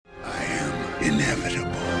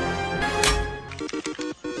inevitable.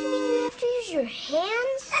 You have to use your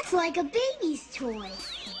hands? That's like a baby's toy.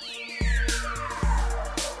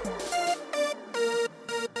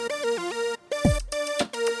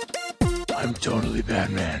 I'm totally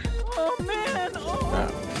Batman. Oh, man.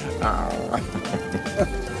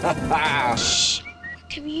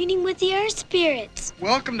 Communing with the earth spirits.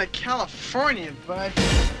 Welcome to California, bud.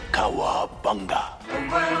 Cowabunga.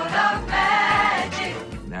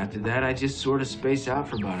 And after that, I just sort of space out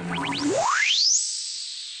for about an hour.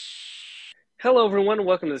 Hello, everyone.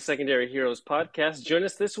 Welcome to the Secondary Heroes podcast. Join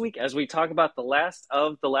us this week as we talk about The Last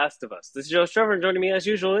of Us. This is Joe Trevor, and joining me as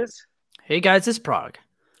usual is... Hey, guys, it's Prague.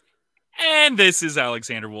 And this is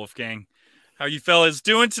Alexander Wolfgang. How you fellas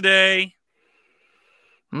doing today?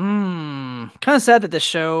 Kind of sad that this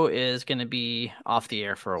show is going to be off the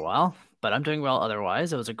air for a while, but I'm doing well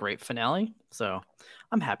otherwise. It was a great finale, so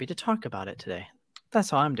I'm happy to talk about it today. That's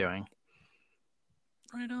how I'm doing.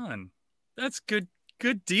 Right on. That's good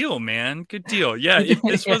deal, man. Good deal. Yeah,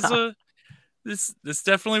 this was this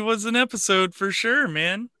definitely was an episode for sure,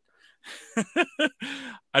 man.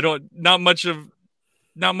 Not much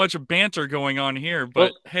of banter going on here,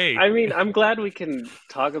 but hey. I mean, I'm glad we can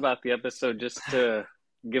talk about the episode just to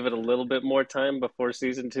give it a little bit more time before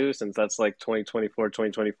season 2, since that's like 2024,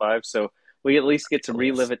 2025. So we at least get to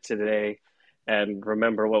relive it today and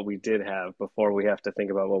remember what we did have before we have to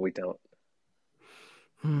think about what we don't.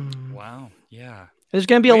 Wow. Yeah. There's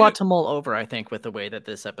going to be a lot to mull over, I think, with the way that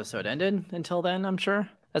this episode ended until then, I'm sure.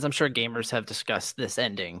 As I'm sure gamers have discussed this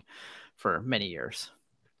ending for many years.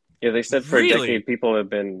 Yeah, they said for a decade people have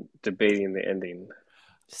been debating the ending.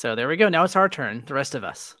 So there we go. Now it's our turn. The rest of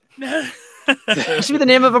us. It should be the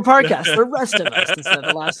name of a podcast. The rest of us instead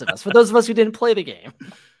of The Last of Us. For those of us who didn't play the game.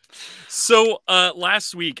 So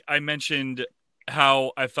last week I mentioned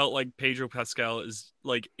how I felt like Pedro Pascal is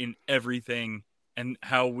like in everything, and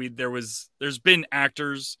how there's been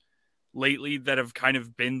actors lately that have kind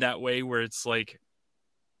of been that way, where it's like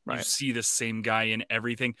you see the same guy in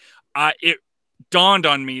everything. It dawned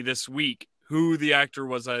on me this week who the actor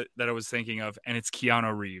was that I was thinking of, and it's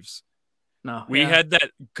Keanu Reeves. We had that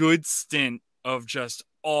good stint of just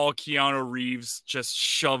all Keanu Reeves just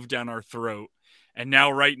shoved down our throat. And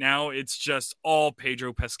right now, it's just all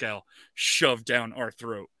Pedro Pascal shoved down our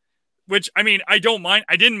throat. Which, I mean, I don't mind.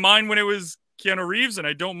 I didn't mind when it was Keanu Reeves, and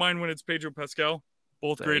I don't mind when it's Pedro Pascal.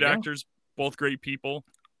 Both great actors, both great people.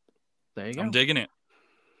 There you go. I'm digging it.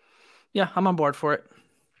 Yeah, I'm on board for it.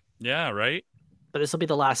 Yeah, right? But this will be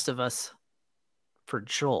The Last of Us for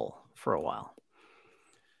Joel for a while.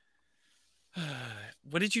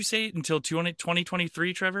 What did you say? Until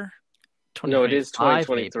 2023, Trevor? No, it is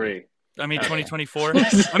 2023. I mean, 2024.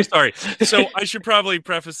 I'm sorry. So I should probably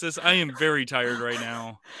preface this. I am very tired right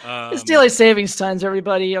now. It's daylight savings times,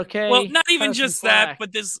 everybody. Okay. Well, not even just that,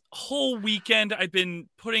 but this whole weekend I've been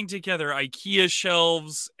putting together IKEA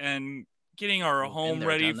shelves and getting our home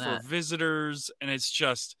ready for visitors, and it's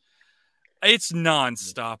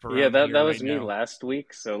nonstop around. Yeah, that was right me now. last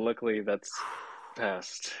week. So luckily that's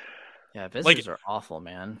passed. Yeah, visitors are awful,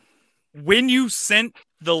 man. When you sent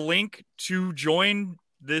the link to join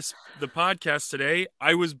the podcast today,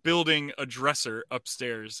 I was building a dresser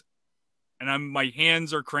upstairs, and my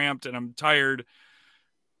hands are cramped and I'm tired,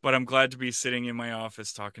 but I'm glad to be sitting in my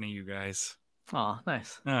office talking to you guys. Oh,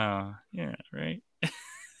 nice. Oh, yeah, right.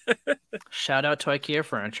 Shout out to IKEA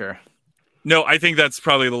furniture. No, I think that's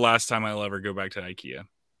probably the last time I'll ever go back to IKEA.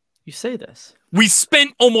 You say this. We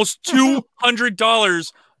spent almost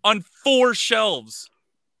 $200 on 4 shelves.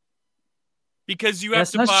 Because you have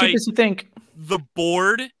to buy cheap as you think. The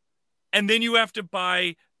board, and then you have to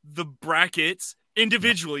buy the brackets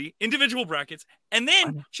individual brackets. And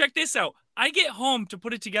then, check this out. I get home to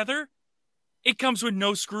put it together. It comes with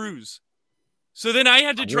no screws. So then I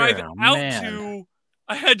had to drive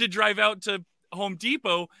out to Home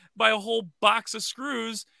Depot, buy a whole box of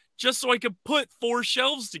screws just so I could put 4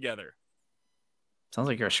 shelves together. Sounds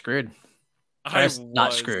like you're screwed. I was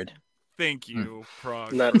not screwed. Thank you,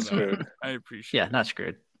 Prague. Not screwed. I appreciate it. Yeah, not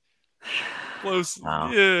screwed. Close.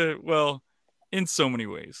 Wow. Yeah, well, in so many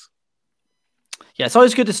ways. Yeah, it's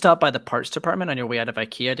always good to stop by the parts department on your way out of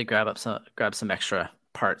IKEA to grab some extra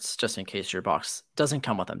parts just in case your box doesn't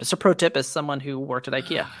come with them. Just a pro tip as someone who worked at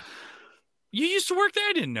IKEA. You used to work there?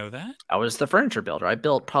 I didn't know that. I was the furniture builder. I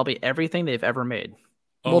built probably everything they've ever made.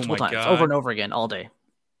 Multiple times, over and over again, all day,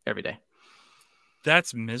 every day.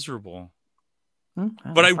 That's miserable.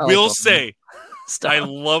 But I will say, I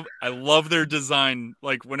love their design.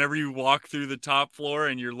 Like whenever you walk through the top floor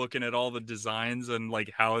and you're looking at all the designs and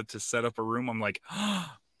like how to set up a room, I'm like,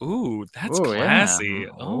 Ooh, that's Ooh, yeah. classy.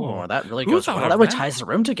 Oh, that really Who goes thought well. of That really that? ties the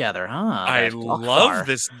room together, huh? I That love Akbar.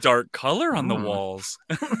 this dark color on the Mm. walls.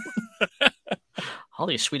 All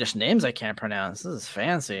these Swedish names I can't pronounce. This is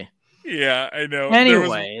fancy. Yeah, I know.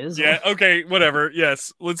 Anyways, Yeah, okay, whatever.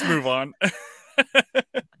 Yes, let's move on.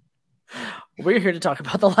 we're here to talk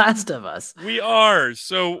about The Last of Us. We are.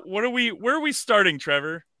 So, where are we starting,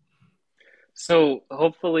 Trevor? So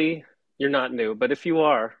hopefully you're not new, but if you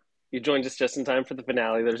are, you joined us just in time for the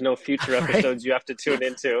finale. There's no future Right. episodes you have to tune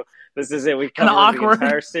into. This is it. We Kinda covered the awkward.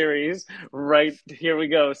 entire series. Right, here we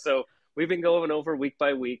go. So we've been going over week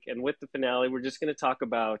by week, and with the finale, we're just going to talk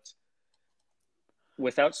about,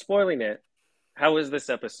 without spoiling it, how was this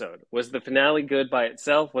episode? Was the finale good by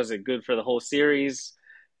itself? Was it good for the whole series?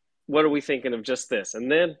 What are we thinking of just this?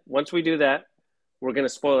 And then once we do that, we're going to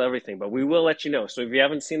spoil everything, but we will let you know. So if you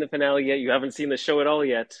haven't seen the finale yet, you haven't seen the show at all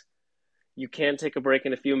yet, you can take a break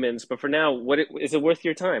in a few minutes. But for now, is it worth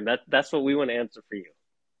your time? That's what we want to answer for you.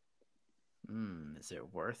 Is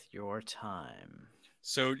it worth your time?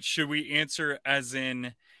 So, should we answer as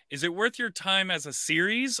in, is it worth your time as a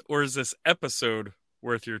series, or is this episode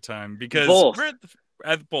worth your time? Because Both. we're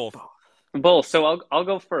at both. Both. So I'll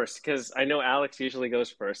go first because I know Alex usually goes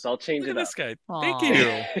first. So I'll change Look it at up. this guy. Aw.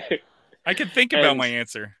 Thank you. I can think about And- my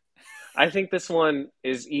answer. I think this one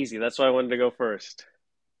is easy. That's why I wanted to go first.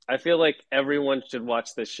 I feel like everyone should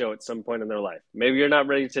watch this show at some point in their life. Maybe you're not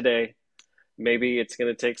ready today. Maybe it's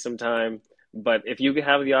going to take some time. But if you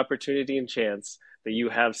have the opportunity and chance that you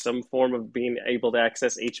have some form of being able to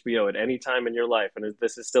access HBO at any time in your life, and if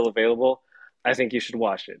this is still available, I think you should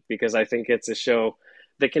watch it because I think it's a show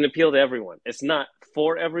that can appeal to everyone. It's not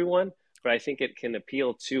for everyone, but I think it can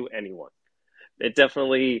appeal to anyone. It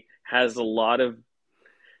definitely has a lot of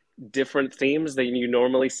different themes that you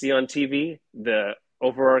normally see on TV. The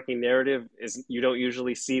overarching narrative is you don't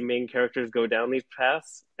usually see main characters go down these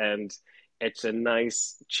paths, and it's a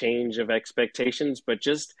nice change of expectations. But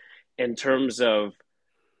just in terms of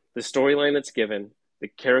the storyline that's given, the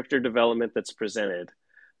character development that's presented,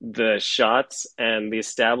 the shots and the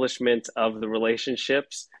establishment of the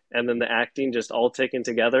relationships, and then the acting just all taken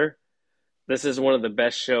together, this is one of the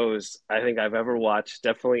best shows I think I've ever watched,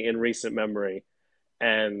 definitely in recent memory.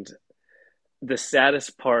 And the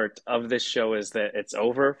saddest part of this show is that it's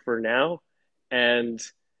over for now, and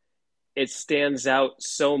it stands out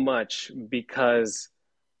so much because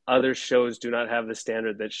other shows do not have the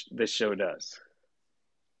standard that this show does.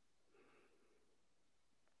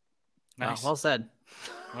 Nice. Well said.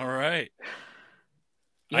 All right.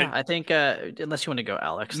 Yeah, I think unless you want to go,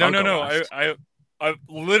 Alex. No. I'll go last. I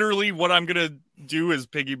literally what I'm gonna do is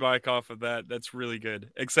piggyback off of that. That's really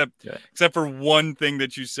good. Except for one thing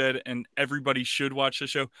that you said, and everybody should watch the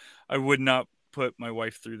show. I would not put my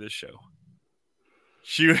wife through this show.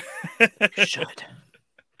 She should.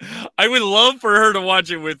 I would love for her to watch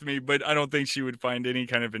it with me, but I don't think she would find any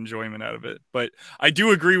kind of enjoyment out of it. But I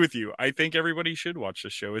do agree with you. I think everybody should watch the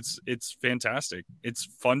show. It's fantastic. It's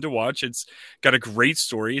fun to watch. It's got a great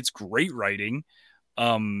story. It's great writing.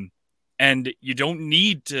 And you don't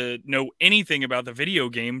need to know anything about the video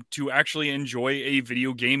game to actually enjoy a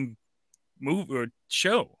video game movie or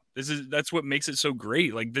show. That's what makes it so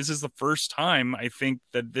great. Like, this is the first time I think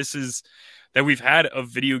that we've had a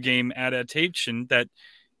video game adaptation that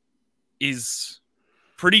is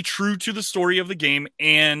pretty true to the story of the game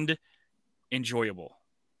and enjoyable.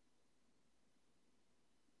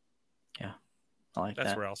 Yeah, I like that.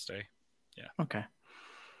 That's where I'll stay. Yeah. Okay.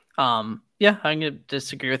 Yeah, I'm gonna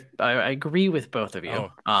disagree with. I agree with both of you.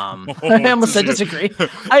 Oh. I almost said disagree.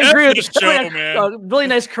 I agree with This you. show, man. A really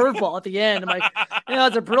nice curveball at the end. I'm like,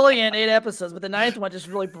 it's a brilliant 8 episodes, but the 9th one just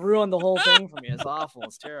really ruined the whole thing for me. It's awful.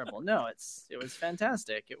 It's terrible. No, it was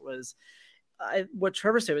fantastic. It was. What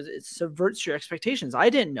Trevor said was it subverts your expectations.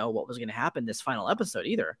 I didn't know what was going to happen this final episode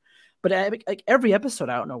either. But like every episode,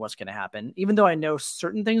 I don't know what's going to happen. Even though I know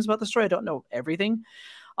certain things about the story, I don't know everything.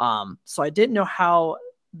 So I didn't know how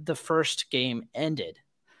the first game ended.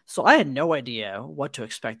 So I had no idea what to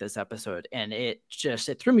expect this episode. And it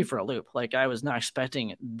threw me for a loop. Like, I was not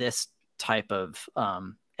expecting this type of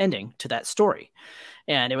ending to that story.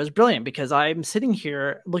 And it was brilliant because I'm sitting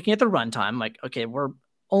here looking at the runtime, like, okay, we're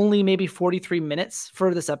only maybe 43 minutes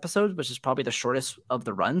for this episode, which is probably the shortest of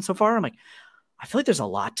the run so far. I'm like, I feel like there's a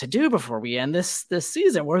lot to do before we end this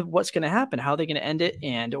season. What's going to happen? How are they going to end it?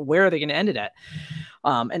 And where are they going to end it at?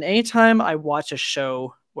 And anytime I watch a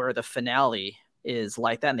show where the finale is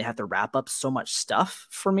like that and they have to wrap up so much stuff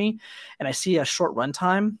for me, and I see a short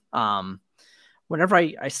runtime, whenever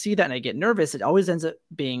I see that and I get nervous, it always ends up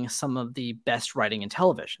being some of the best writing in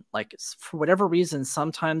television. Like, for whatever reason,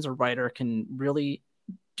 sometimes a writer can really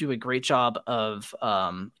do a great job of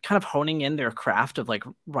kind of honing in their craft of like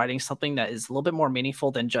writing something that is a little bit more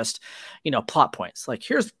meaningful than just, plot points. Like,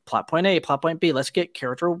 here's plot point A, plot point B. Let's get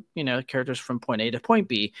characters from point A to point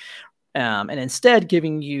B. And instead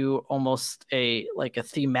giving you almost a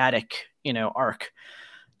thematic, arc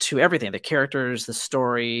to everything, the characters, the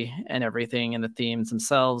story, and everything, and the themes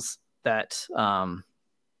themselves that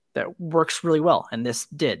works really well. And this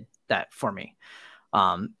did that for me.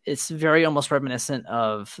 It's very almost reminiscent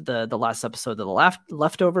of the last episode of The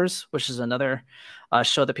Leftovers, which is another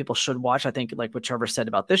show that people should watch. I think, like what Trevor said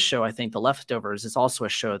about this show, I think The Leftovers is also a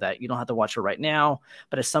show that you don't have to watch it right now,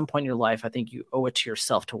 but at some point in your life, I think you owe it to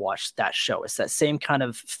yourself to watch that show. It's that same kind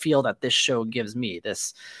of feel that this show gives me,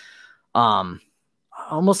 this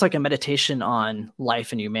almost like a meditation on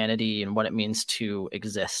life and humanity and what it means to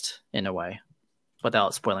exist in a way,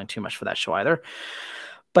 without spoiling too much for that show either.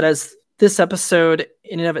 But as this episode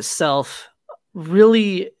in and of itself,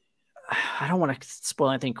 really, I don't want to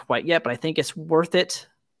spoil anything quite yet, but I think it's worth it.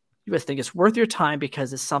 I think it's worth your time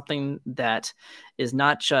because it's something that is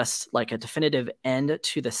not just like a definitive end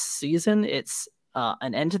to the season. It's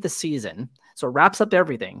an end to the season. So it wraps up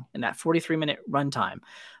everything in that 43-minute runtime,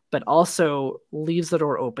 but also leaves the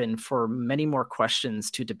door open for many more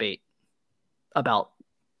questions to debate about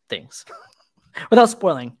things without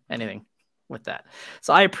spoiling anything with that.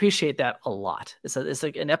 So I appreciate that a lot. It's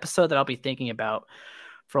like an episode that I'll be thinking about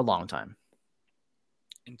for a long time.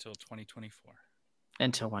 Until 2024.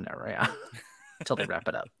 Until whenever, yeah. Until they wrap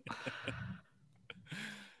it up.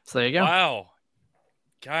 So there you go. Wow.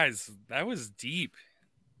 Guys, that was deep.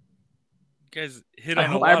 You guys hit on I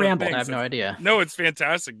hope a lot I of rambled. things. I have no idea. No, it's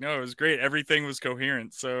fantastic. No, it was great. Everything was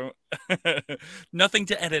coherent. So nothing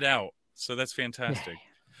to edit out. So that's fantastic.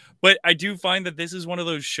 But I do find that this is one of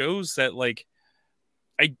those shows that, like,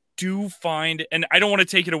 I do find, and I don't want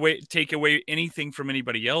to take away anything from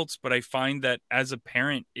anybody else, but I find that as a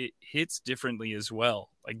parent, it hits differently as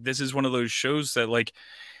well. Like, this is one of those shows that, like,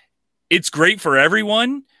 it's great for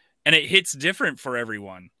everyone, and it hits different for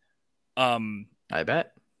everyone. I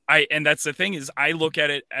bet. And that's the thing is, I look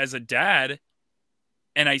at it as a dad,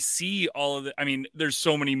 and I see all of the, I mean, there's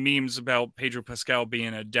so many memes about Pedro Pascal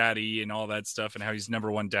being a daddy and all that stuff and how he's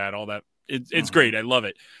number one dad, all that. It's great. I love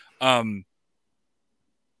it.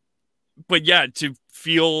 But yeah, to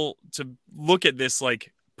look at this,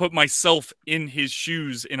 like, put myself in his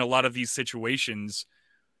shoes in a lot of these situations,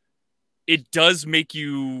 it does make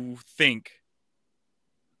you think,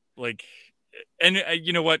 like, and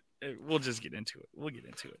you know what? We'll just get into it. We'll get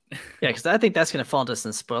into it. Yeah, because I think that's going to fall into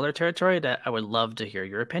some spoiler territory that I would love to hear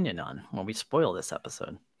your opinion on when we spoil this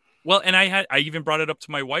episode. Well, and I even brought it up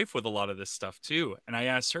to my wife with a lot of this stuff too, and I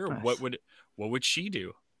asked her Nice. what would she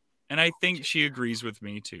do, and I think she agrees with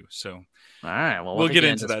me too. So, All right, well, we'll get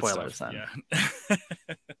into that spoilers stuff. then. Yeah.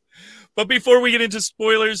 But before we get into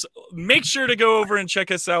spoilers, make sure to go over and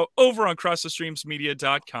check us out over on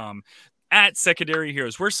CrossTheStreamsMedia.com at Secondary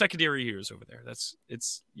Heroes. We're Secondary Heroes over there.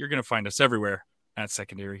 You're going to find us everywhere at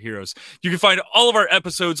Secondary Heroes. You can find all of our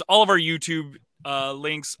episodes, all of our YouTube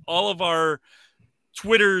links, all of our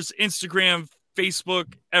Twitters, Instagram,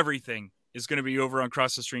 Facebook, everything is going to be over on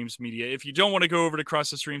Cross the Streams Media. If you don't want to go over to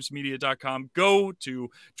CrossTheStreamsMedia.com, go to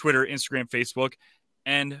Twitter, Instagram, Facebook,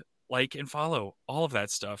 and like and follow all of that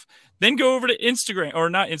stuff. Then go over to Instagram, or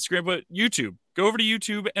not Instagram, but YouTube. Go over to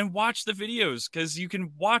YouTube and watch the videos because you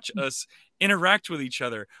can watch us interact with each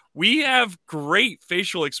other. We have great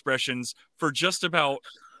facial expressions for just about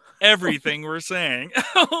everything we're saying.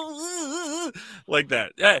 Like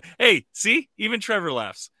that. Hey, see? Even Trevor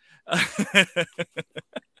laughs.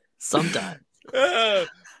 Sometimes.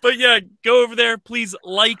 But yeah, go over there. Please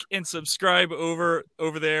like and subscribe over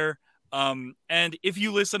there. And if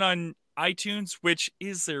you listen on iTunes, which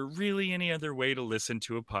is there really any other way to listen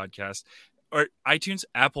to a podcast? Or iTunes,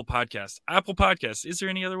 Apple Podcasts. Is there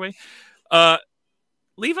any other way?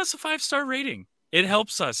 Leave us a 5-star rating. It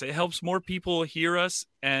helps us. It helps more people hear us,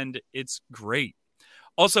 and it's great.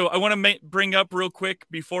 Also, I want to bring up real quick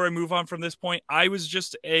before I move on from this point. I was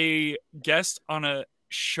just a guest on a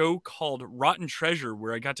show called Rotten Treasure,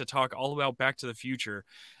 where I got to talk all about Back to the Future,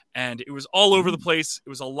 and it was all over the place. It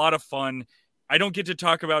was a lot of fun. I don't get to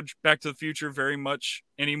talk about Back to the Future very much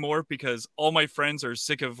anymore because all my friends are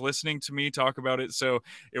sick of listening to me talk about it. So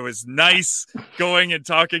it was nice going and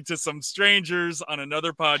talking to some strangers on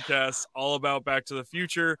another podcast all about Back to the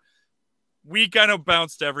Future. We kind of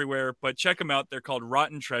bounced everywhere, but check them out. They're called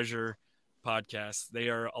Rotten Treasure Podcasts. They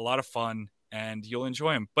are a lot of fun and you'll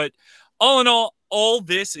enjoy them. But all in all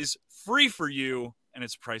this is free for you and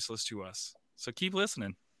it's priceless to us. So keep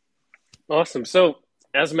listening. Awesome. So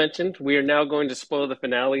as mentioned, we are now going to spoil the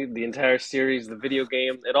finale, the entire series, the video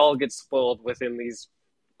game. It all gets spoiled within these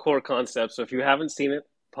core concepts. So if you haven't seen it,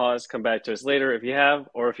 pause, come back to us later. If you have,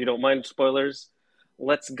 or if you don't mind spoilers,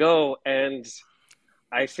 let's go. And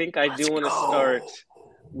I think I do want to start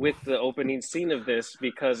with the opening scene of this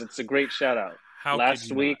because it's a great shout out.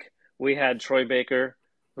 Last week, we had Troy Baker,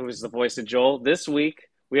 who was the voice of Joel. This week,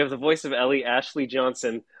 we have the voice of Ellie, Ashley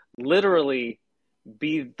Johnson, literally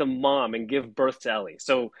be the mom and give birth to Ellie.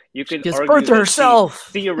 So you could gives argue birth to that herself.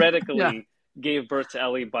 she theoretically gave birth to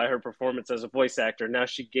Ellie by her performance as a voice actor. Now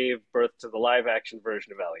she gave birth to the live action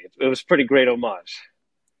version of Ellie. It was pretty great homage.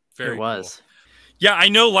 Very it was. Cool. Yeah, I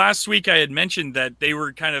know last week I had mentioned that they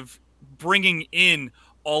were kind of bringing in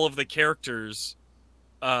all of the characters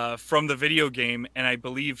from the video game, and I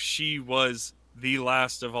believe she was the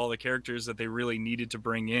last of all the characters that they really needed to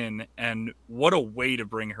bring in, and what a way to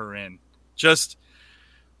bring her in. Just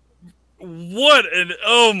what an,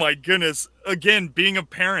 oh my goodness, again, being a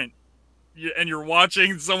parent, and you're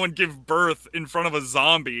watching someone give birth in front of a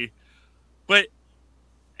zombie, but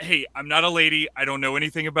hey, I'm not a lady. I don't know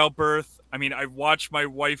anything about birth. I mean, I've watched my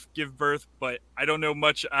wife give birth, but I don't know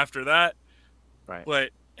much after that. Right.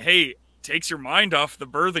 But hey, takes your mind off the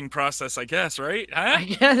birthing process, I guess, right? Huh?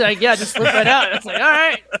 Yeah, just slip it out. It's like, all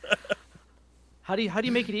right. How do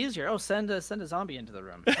you make it easier? Oh, send a zombie into the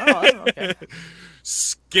room. Oh, okay.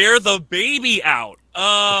 Scare the baby out.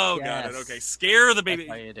 Oh, yes. got it. Okay, scare the baby.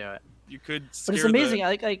 That's how you do it. You could. But it's amazing.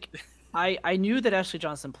 I knew that Ashley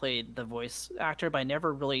Johnson played the voice actor, but I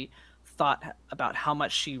never really thought about how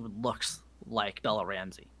much she looks like Bella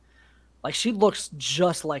Ramsey. Like, she looks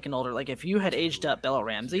just like an older, like if you had aged up Bella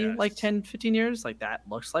Ramsey like 10, 15 years, like that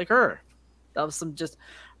looks like her. That was some just,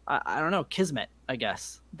 I don't know, kismet, I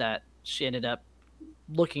guess, that she ended up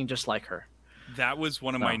looking just like her. That was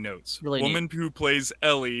one of my notes. Really woman who plays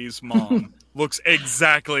Ellie's mom looks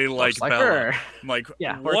exactly like Bella. Her. I'm like,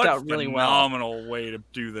 yeah, what worked out really phenomenal way to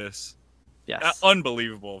do this. Yes.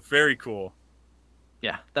 Unbelievable. Very cool.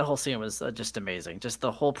 Yeah, that whole scene was just amazing. Just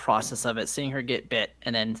the whole process of it, seeing her get bit,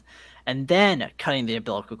 and then cutting the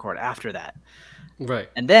umbilical cord after that. Right.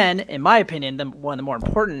 And then, in my opinion, one of the more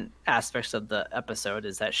important aspects of the episode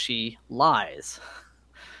is that she lies.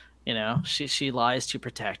 You know, she lies to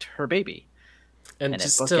protect her baby. And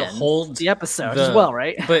just to hold the episode as well,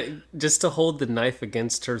 right? But just to hold the knife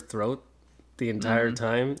against her throat the entire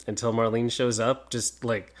time until Marlene shows up, just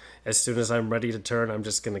like, as soon as I'm ready to turn, I'm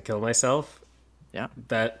just going to kill myself. Yeah.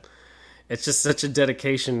 That it's just such a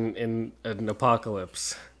dedication in an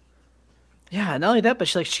apocalypse. Yeah, not only that, but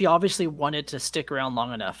she obviously wanted to stick around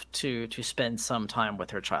long enough to spend some time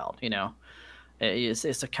with her child, you know. It's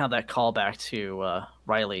a kind of that callback to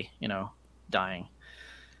Riley, you know, dying.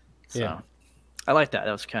 So yeah. I like that.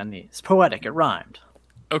 That was kind of neat. It's poetic. It rhymed.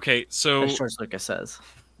 Okay, so as George Lucas says.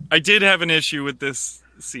 I did have an issue with this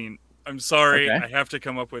scene. I'm sorry. Okay. I have to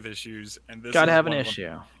come up with issues, and this gotta have an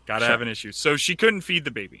issue. Gotta have an issue. So she couldn't feed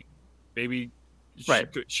the baby. Right.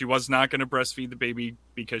 She was not going to breastfeed the baby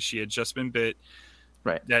because she had just been bit.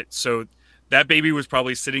 Right. So that baby was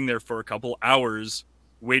probably sitting there for a couple hours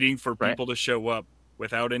waiting for people to show up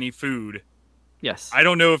without any food. Yes. I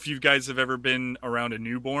don't know if you guys have ever been around a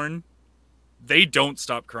newborn. They don't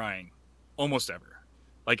stop crying almost ever.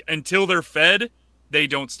 Like, until they're fed, they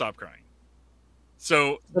don't stop crying.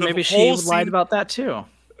 So maybe she lied about that too.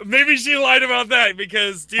 Maybe she lied about that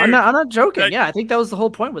because, dude, I'm not joking. Yeah, I think that was the whole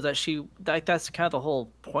point. Was that that's kind of the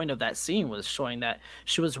whole point of that scene, was showing that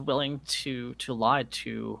she was willing to lie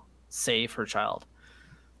to save her child.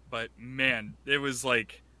 But man, it was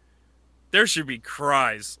like, there should be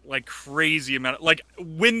cries, like crazy amount. Like,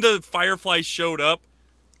 when the Fireflies showed up,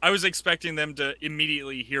 I was expecting them to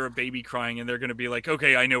immediately hear a baby crying, and they're going to be like,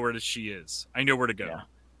 okay, I know where she is. I know where to go. Yeah.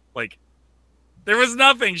 Like, there was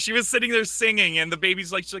nothing. She was sitting there singing, and the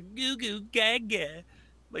baby's like, she's like, goo goo gaga.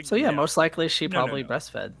 Like, so yeah, most likely she probably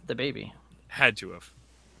breastfed the baby. Had to have.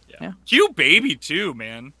 Yeah. Cute baby too,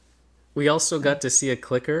 man. We also got to see a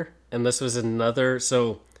clicker, and this was another.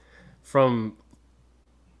 So from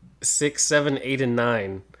 6, 7, 8, and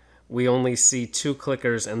 9, we only see 2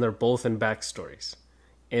 clickers, and they're both in backstories.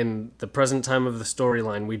 In the present time of the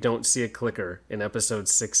storyline, we don't see a clicker in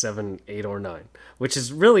episodes 6, 7, 8, or 9, which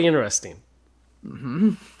is really interesting.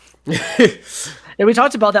 Mm-hmm. Yeah, we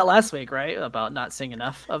talked about that last week, right? About not seeing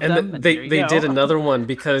enough of them. And they did another one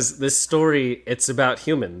because this story, it's about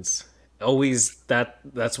humans. Always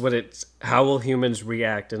that's what it's. How will humans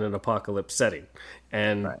react in an apocalypse setting?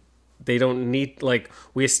 And they don't need, like,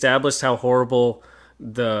 we established how horrible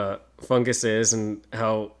the fungus is and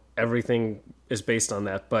how everything is based on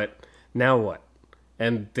that. But now what?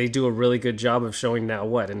 And they do a really good job of showing now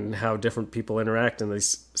what and how different people interact in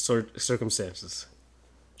these circumstances.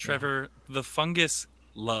 Trevor, the fungus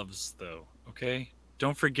loves, though, okay?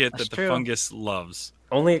 Don't forget That's that true. the fungus loves.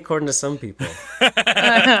 Only according to some people.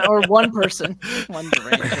 Or one person. One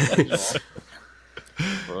individual.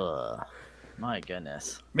 Ugh. My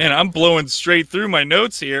goodness. Man, I'm blowing straight through my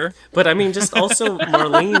notes here. But I mean, just also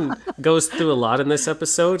Marlene goes through a lot in this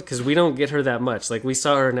episode because we don't get her that much. Like we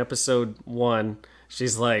saw her in episode 1.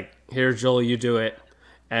 She's like, "Here, Joel, you do it,"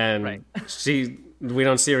 and we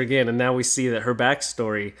don't see her again. And now we see that her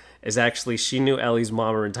backstory is actually she knew Ellie's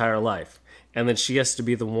mom her entire life, and then she has to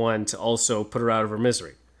be the one to also put her out of her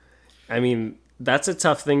misery. I mean, that's a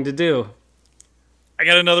tough thing to do. I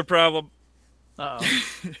got another problem. Uh-oh.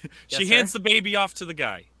 She hands the baby off to the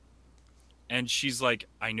guy. And she's like,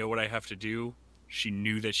 I know what I have to do. She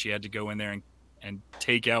knew that she had to go in there and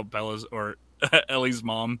take out Bella's or Ellie's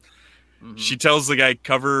mom. Mm-hmm. She tells the guy,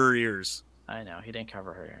 cover her ears. I know. He didn't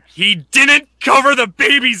cover her ears. He didn't cover the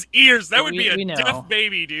baby's ears. That would be a know. deaf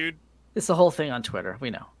baby, dude. It's the whole thing on Twitter. We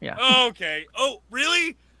know. Yeah. Oh, okay. Oh,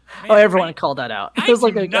 really? Man, everyone called that out. It was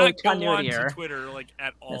like a not go continuity on error. to Twitter like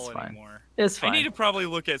at all anymore. It's fine. I need to probably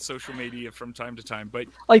look at social media from time to time, but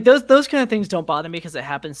like those kind of things don't bother me because it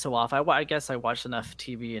happens so often. I guess I watch enough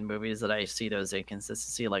TV and movies that I see those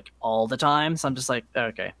inconsistency like all the time. So I'm just like,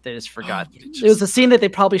 okay, they just forgot. It was a scene that they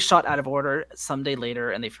probably shot out of order some day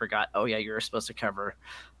later, and they forgot. Oh yeah, you were supposed to cover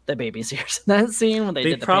the baby's ears in that scene when they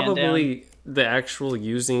did the probably the actual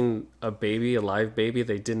using a live baby.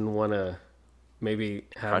 They didn't want to. Maybe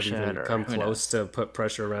have it even come close to put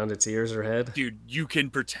pressure around its ears or head. Dude, you can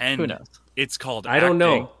pretend. Who knows? It's called I don't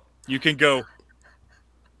acting. know. You can go.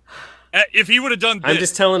 If he would have done this. I'm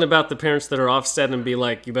just telling about the parents that are offset and be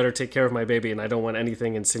like, you better take care of my baby, and I don't want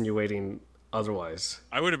anything insinuating otherwise.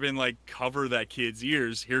 I would have been like, cover that kid's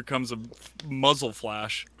ears. Here comes a muzzle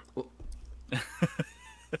flash.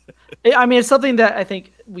 I mean, it's something that I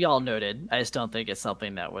think we all noted. I just don't think it's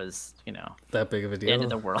something that was, that big of a deal. The end of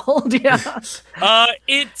the world. Yeah.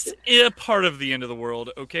 It's a part of the end of the world.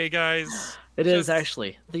 Okay, guys. It is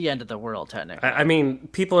actually the end of the world, technically. I mean,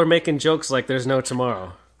 people are making jokes like there's no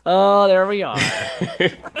tomorrow. Oh, there we are.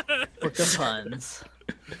 With the puns.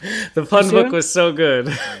 The pun book was so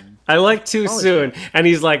good. I like too soon. And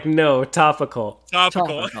he's like, no, topical.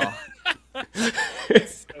 Topical.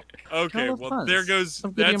 Okay, well, there goes.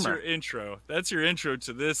 That's your intro. That's your intro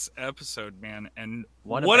to this episode, man. And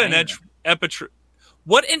what an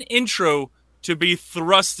intro to be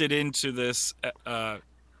thrusted into this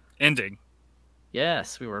ending.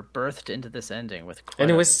 Yes, we were birthed into this ending with. And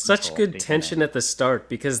it was such good tension at the start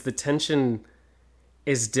because the tension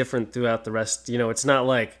is different throughout the rest. It's not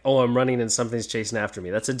like, oh, I'm running and something's chasing after me.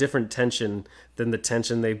 That's a different tension than the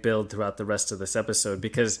tension they build throughout the rest of this episode.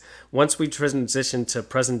 Because once we transition to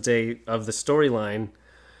present day of the storyline,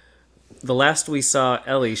 the last we saw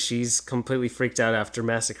Ellie, she's completely freaked out after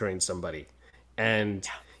massacring somebody. And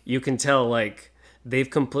you can tell, like, they've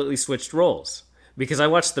completely switched roles. Because I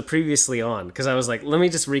watched the previously on, because I was like, let me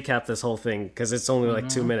just recap this whole thing, because it's only like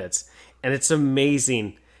 2 minutes. And it's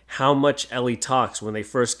amazing how much Ellie talks when they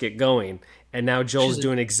first get going. And now Joel's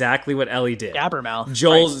doing exactly what Ellie did. Gabbermouth.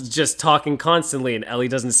 Joel's just talking constantly and Ellie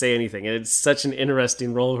doesn't say anything. And it's such an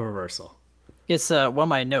interesting role reversal. It's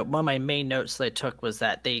one of my main notes that I took was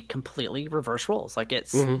that they completely reverse roles. Like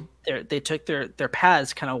they took their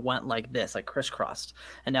paths kind of went like this, like crisscrossed.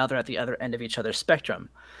 And now they're at the other end of each other's spectrum.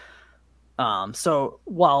 So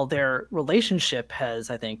while their relationship has,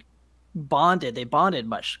 I think, they bonded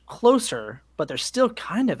much closer, but they're still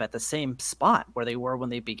kind of at the same spot where they were when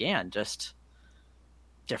they began, just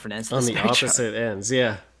different ends of the spectrum. Opposite ends,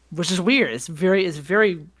 yeah. Which is weird. It's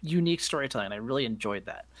very unique storytelling. I really enjoyed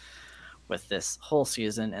that with this whole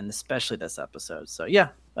season and especially this episode. So yeah,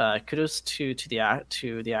 kudos to the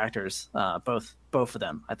actors, both of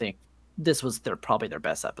them. I think this was probably their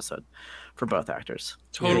best episode for both actors.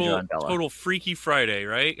 Total Freaky Friday,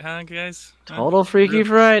 right? Huh, guys? Total Freaky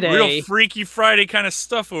Friday. Real Freaky Friday kind of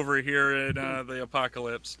stuff over here in the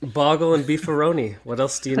apocalypse. Boggle and beefaroni. What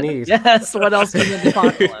else do you need? Yes, what else is in the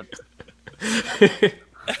apocalypse?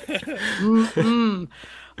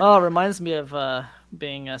 Oh, it reminds me of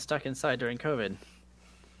being stuck inside during COVID.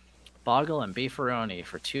 Boggle and beefaroni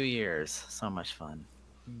for 2 years. So much fun.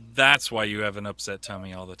 That's why you have an upset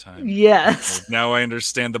tummy all the time. Yes. Now I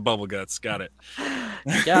understand the bubble guts. Got it.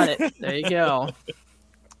 Got it. There you go.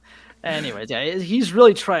 Anyways, yeah, he's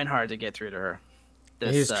really trying hard to get through to her.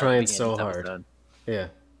 He's trying so hard. Episode. Yeah. And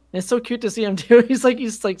it's so cute to see him too. He's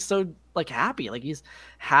so happy. Like he's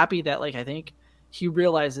happy that I think he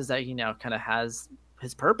realizes that he now kind of has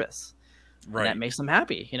his purpose. Right. And that makes him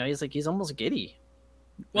happy. He's almost giddy.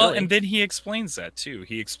 Well, really. and then he explains that too.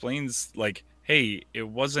 He explains like, hey, it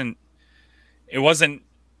wasn't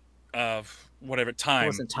whatever time. It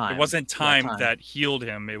wasn't time. It wasn't time, time. that healed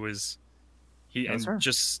him. It was was her.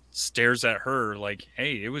 just stares at her like,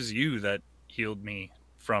 hey, it was you that healed me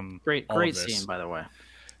from Great all of this. scene, by the way.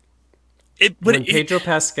 When Pedro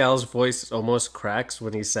Pascal's voice almost cracks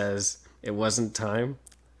when he says it wasn't time.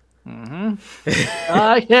 Yes,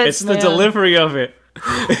 It's the delivery of it.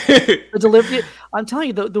 The delivery. I'm telling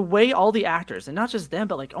you, the way all the actors, and not just them,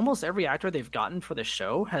 but like almost every actor they've gotten for the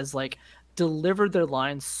show has like delivered their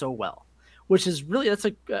lines so well, which is really, that's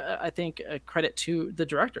I think a credit to the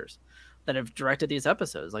directors that have directed these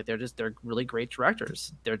episodes. Like they're really great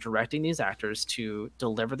directors. They're directing these actors to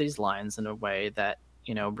deliver these lines in a way that,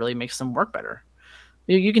 you know, really makes them work better.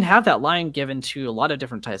 You can have that line given to a lot of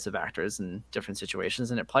different types of actors in different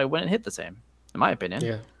situations, and it probably wouldn't hit the same, in my opinion.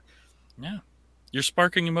 Yeah. You're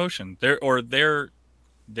sparking emotion. They're right.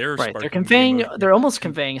 They're sparking conveying. emotion. They're almost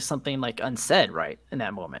conveying something like unsaid right in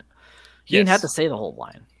that moment. He didn't have to say the whole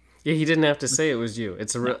line. Yeah, he didn't have to say it was you.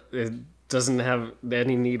 It doesn't have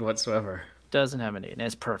any need whatsoever. Doesn't have a need, and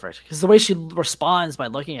it's perfect because the way she responds by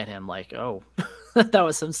looking at him like, "Oh, that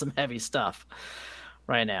was some heavy stuff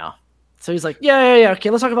right now." So he's like, "Yeah,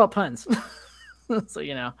 okay, let's talk about puns." So,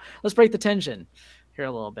 you know, let's break the tension here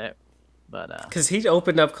a little bit. But because he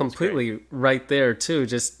opened up completely right there too.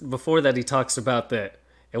 Just before that, he talks about that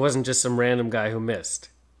it wasn't just some random guy who missed.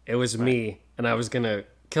 It was me, and I was gonna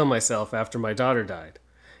kill myself after my daughter died.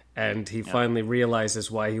 And he finally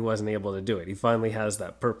realizes why he wasn't able to do it. He finally has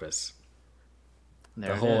that purpose.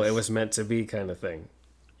 The whole "it was meant to be" kind of thing.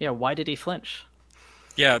 Yeah, why did he flinch?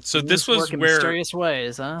 Yeah, so this was work in where, mysterious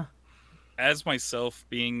ways, huh? as myself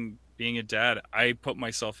being a dad, I put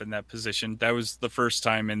myself in that position. That was the first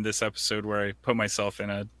time in this episode where I put myself in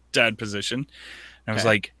a dad position. And I was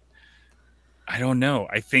like, I don't know.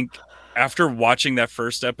 I think after watching that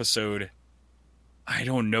first episode, I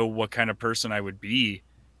don't know what kind of person I would be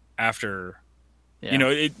after, you know,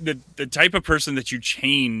 the type of person that you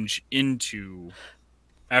change into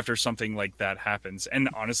after something like that happens. And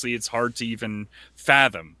honestly, it's hard to even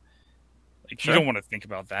fathom. Like, you don't want to think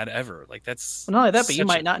about that ever. Like, that's not only that, but you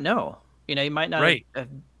might not know. You know, you might not Right. have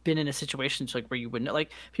been in a situation like where you wouldn't.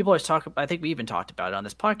 Like, people always talk. I think we even talked about it on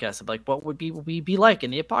this podcast of like, what would we be like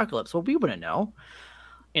in the apocalypse? Well, we wouldn't know.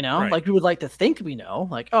 You know, Right. like we would like to think we know.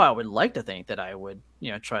 Like, oh, I would like to think that I would,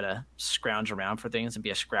 you know, try to scrounge around for things and be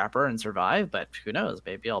a scrapper and survive. But who knows?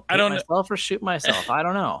 Maybe I'll I pick don't myself or shoot myself. I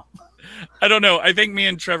don't know. I don't know. I think me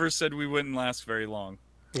and Trevor said we wouldn't last very long.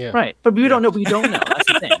 Yeah. Right, but we don't know. We don't know. That's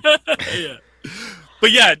the thing. Yeah.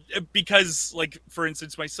 But yeah, because like, for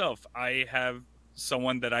instance, myself, I have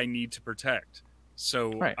someone that I need to protect.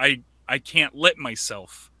 So Right. I can't let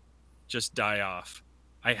myself just die off.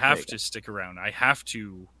 I have to stick around. I have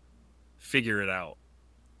to figure it out.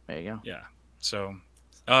 There you go. Yeah. So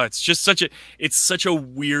it's just such a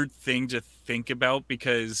weird thing to think about,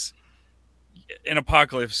 because an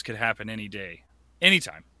apocalypse could happen any day,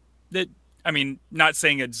 anytime. I mean, not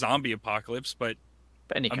saying a zombie apocalypse, but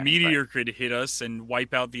any a kind, meteor could hit us and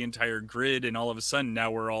wipe out the entire grid, and all of a sudden now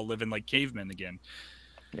we're all living like cavemen again.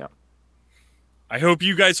 Yeah. I hope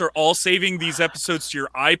you guys are all saving these episodes to your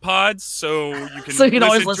iPods so you can,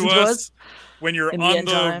 always listen to us when you're in the on end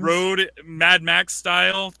the times. road, Mad Max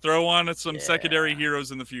style. Throw on some secondary heroes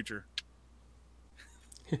in the future.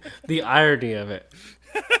 The irony of it.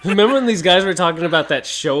 Remember when these guys were talking about that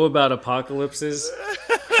show about apocalypses?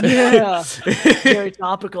 Yeah. Very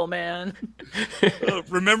topical, man.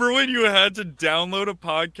 Remember when you had to download a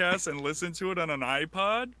podcast and listen to it on an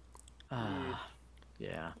iPod?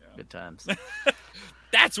 Yeah, good times.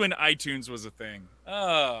 That's when iTunes was a thing.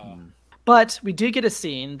 Oh. But we did get a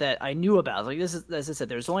scene that I knew about. Like, this is, as I said,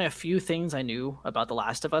 there's only a few things I knew about The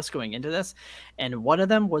Last of Us going into this, and one of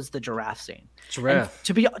them was the giraffe scene. Giraffe.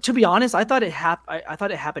 And to be honest, I thought it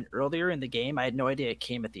happened earlier in the game. I had no idea it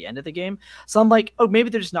came at the end of the game. So I'm like, oh, maybe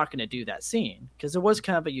they're just not going to do that scene, because it was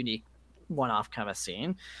kind of a unique one-off kind of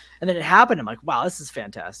scene. And then it happened. I'm like, wow, this is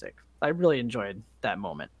fantastic. I really enjoyed that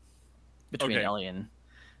moment between Ellie and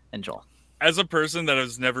Joel. As a person that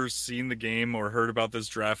has never seen the game or heard about this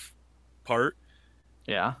giraffe part,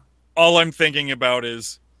 all I'm thinking about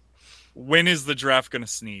is, when is the giraffe gonna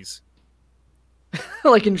sneeze?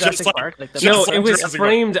 Like in Jurassic Park? No, it was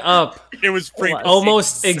framed up. It was framed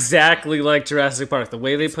almost exactly like Jurassic Park. The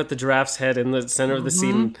way they put the giraffe's head in the center of the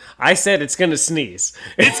scene. I said it's gonna sneeze.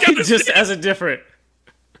 It's gonna just sneeze. as a different.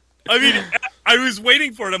 I mean, I was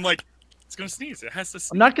waiting for it. I'm like, it's gonna sneeze. It has to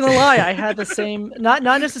sneeze. I'm not gonna lie, I had the same, not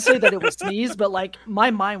necessarily that it was sneeze, but like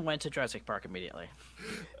my mind went to Jurassic Park immediately.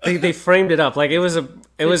 they framed it up like it was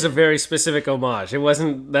a very specific homage. It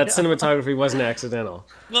wasn't that cinematography wasn't accidental.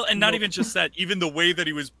 Well, and not even just that. Even the way that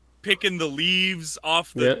he was picking the leaves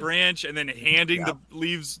off the branch and then handing the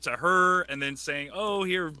leaves to her and then saying, "Oh,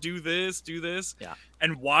 here, do this,"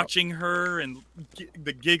 and watching her and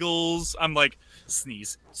the giggles. I'm like,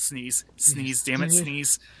 sneeze, sneeze, sneeze, damn it,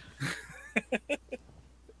 sneeze.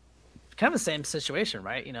 Kind of the same situation,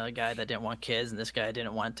 right? You know, the guy that didn't want kids and this guy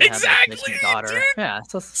didn't want to have a missing daughter. Dude. Yeah,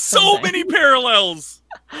 so many parallels.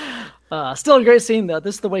 Still a great scene though.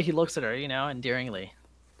 This is the way he looks at her, you know, endearingly.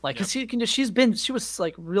 Like, cause she was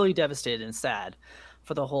like really devastated and sad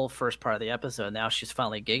for the whole first part of the episode. Now she's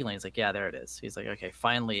finally giggling. He's like, yeah, there it is. He's like, okay,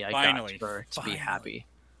 finally I got her to be happy.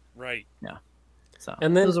 Right. Yeah. So,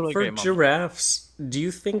 and then really for giraffes, do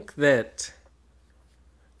you think that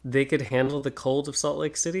they could handle the cold of Salt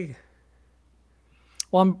Lake City?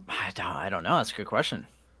 Well, I don't know. That's a good question.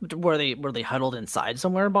 Were they huddled inside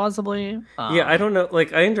somewhere, possibly? Yeah, I don't know.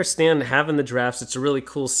 Like, I understand having the giraffes; it's a really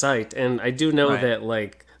cool sight, and I do know that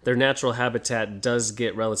like their natural habitat does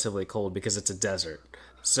get relatively cold because it's a desert.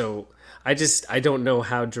 So I don't know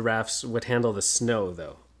how giraffes would handle the snow,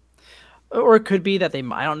 though. Or it could be that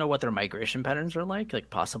I don't know what their migration patterns are like. Like,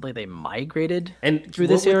 possibly they migrated through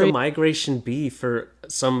this area. What would the migration be for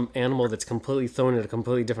some animal that's completely thrown in a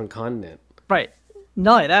completely different continent? Right.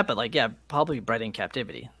 Not only that, but like, yeah, probably bred in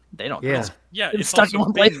captivity. They don't know. Yeah, it's stuck in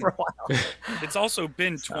one place for a while. It's also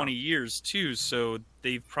been 20 years too, so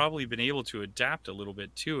they've probably been able to adapt a little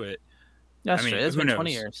bit to it. That's true. It's been 20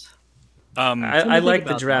 years. I like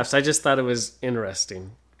the giraffes. I just thought it was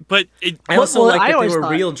interesting. But I also like that they were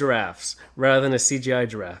real giraffes rather than a CGI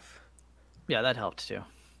giraffe. Yeah, that helped too.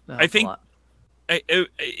 I think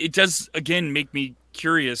it does again make me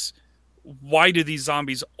curious. Why do these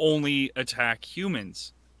zombies only attack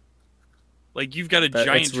humans? Like, you've got a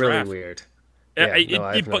giant it's giraffe. Really weird. Yeah,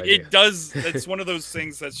 I have no idea. It does. It's one of those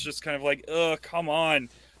things that's just kind of like, come on.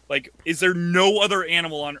 Like, is there no other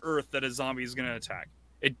animal on Earth that a zombie is going to attack?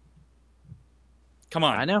 Come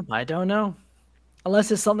on. I don't know.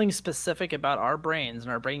 Unless it's something specific about our brains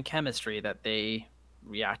and our brain chemistry that they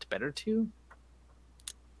react better to.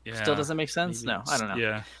 Yeah. Still doesn't make sense? No, I don't know.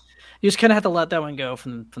 Yeah. You just kind of have to let that one go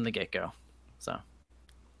from the get-go. So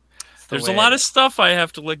there's a lot of stuff I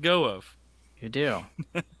have to let go of. You do.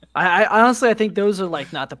 I honestly, I think those are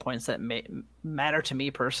like not the points that matter to me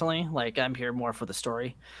personally. Like, I'm here more for the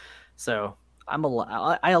story. So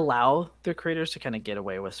I allow the creators to kind of get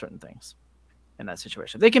away with certain things in that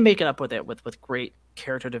situation. They can make it up with it with great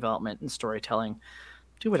character development and storytelling.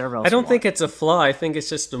 Do whatever else. I don't think it's a flaw. I think it's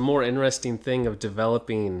just a more interesting thing of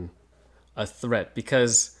developing a threat,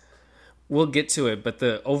 because we'll get to it, but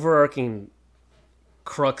the overarching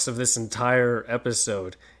crux of this entire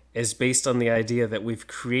episode is based on the idea that we've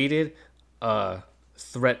created a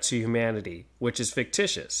threat to humanity, which is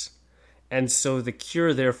fictitious. And so the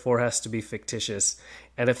cure, therefore, has to be fictitious.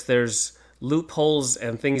 And if there's loopholes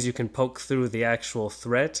and things you can poke through the actual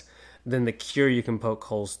threat, then the cure you can poke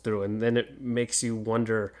holes through. And then it makes you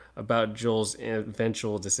wonder about Joel's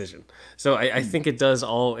eventual decision. So I think it does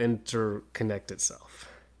all interconnect itself.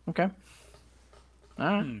 Okay. All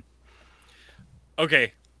right.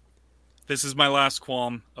 Okay. This is my last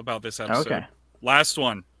qualm about this episode. Okay. Last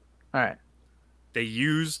one. All right. They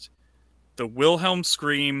used the Wilhelm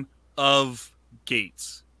scream of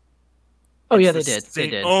Gates. Oh, yeah, they did. They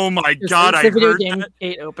did. Oh, my God, I heard video game that.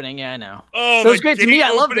 Gate opening, yeah, I know. Oh, that was great to me.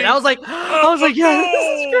 I loved it. I was like, yeah,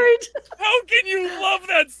 this is great. How can you love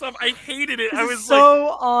that stuff? I hated it. I was so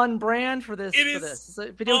on brand for this. It's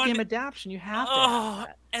a video game adaptation. You have to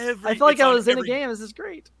have that. I feel like I was in a game. This is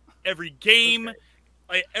great. Every game,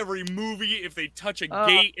 every movie, if they touch a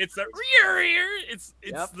gate, it's that. It's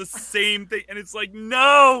the same thing, and it's like,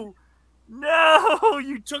 no,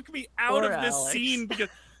 you took me out of this scene because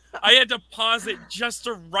I had to pause it just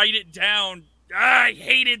to write it down. I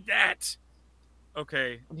hated that.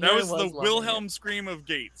 Okay, that was the Wilhelm scream of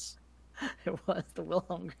Gates. It was the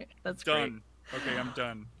Wilhelm scream. That's done. Great. Okay, I'm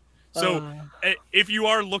done. So, if you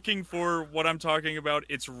are looking for what I'm talking about,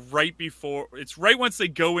 it's right once they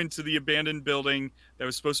go into the abandoned building that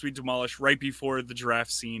was supposed to be demolished, right before the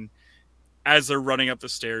giraffe scene. As they're running up the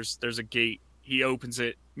stairs, there's a gate. He opens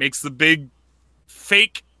it, makes the big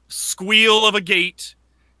fake squeal of a gate.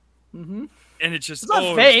 Mm-hmm. And it's just it's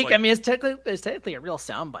not fake. Like, I mean, it's technically a real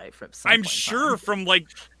soundbite from. I'm sure from like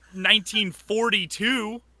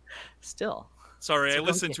 1942. Still. Sorry, I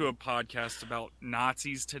listened to a podcast about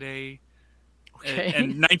Nazis today. Okay.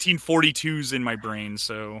 And 1942's in my brain,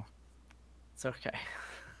 so. It's okay.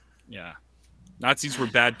 Yeah. Nazis were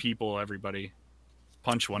bad people, everybody.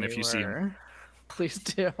 Punch one if you see them. Please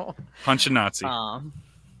do. Punch a Nazi.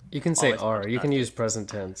 You can say Always are. punch You can Nazi. use present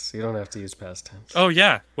tense. You don't have to use past tense. Oh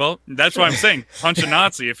yeah. Well, that's what I'm saying. Punch a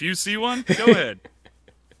Nazi. If you see one, go ahead.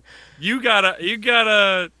 You got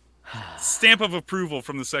a stamp of approval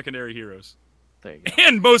from the secondary heroes There you go.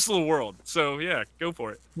 and most of the world. So yeah, go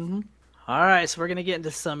for it. All right, so we're gonna get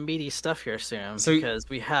into some meaty stuff here soon So, because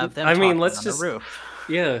we have them. I mean, talking let's on just- the roof.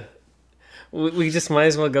 Yeah. We just might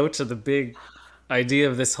as well go to the big idea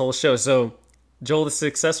of this whole show. So, Joel is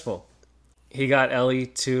successful. He got Ellie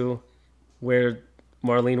to where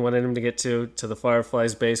Marlene wanted him to get to the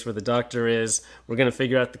Fireflies base where the doctor is. We're going to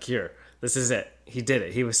figure out the cure. This is it. He did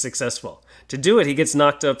it. He was successful. To do it, he gets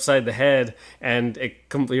knocked upside the head, and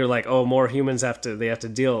you're like, oh, more humans have to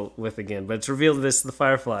deal with again. But it's revealed this is the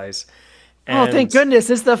Fireflies. Oh, thank And goodness!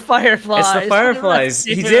 It's the Fireflies. It's the Fireflies.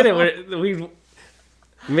 He did it. We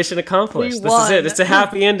mission accomplished. We This is it. won. It's a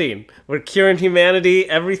happy ending. We're curing humanity.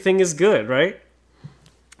 Everything is good, right?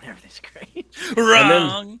 Everything's great.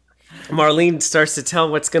 Wrong. Marlene starts to tell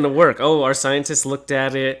what's going to work. Oh, our scientists looked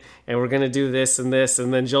at it, and we're going to do this and this.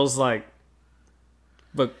 And then Joel's like,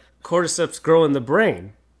 but cordyceps grow in the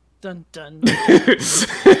brain. Dun dun.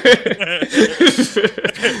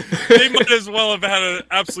 They might as well have had an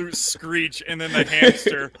absolute screech and then the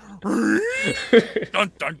hamster.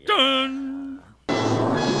 Dun dun dun.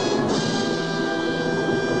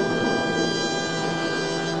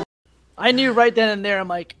 I knew right then and there. I'm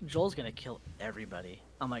like, Joel's gonna kill everybody.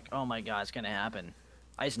 I'm like, oh my god, it's gonna happen.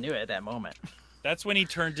 I just knew it at that moment. That's when he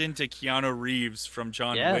turned into Keanu Reeves from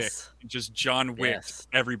John Yes. Wick. Just John Wick, Yes.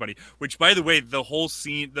 everybody. Which, by the way, the whole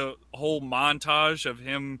scene, the whole montage of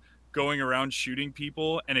him going around shooting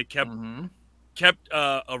people, and it kept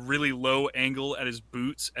a really low angle at his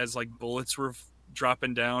boots as like bullets were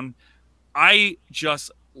dropping down. I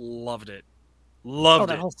just loved it. Oh,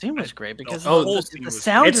 that whole scene was great because whole the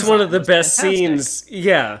sound. It's one of the design was best fantastic. scenes.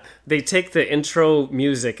 Yeah, they take the intro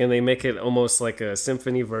music and they make it almost like a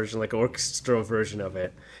symphony version, like an orchestra version of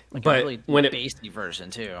it. Like but a really when it bassy version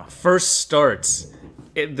too. first starts,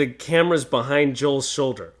 the camera's behind Joel's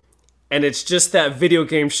shoulder, and it's just that video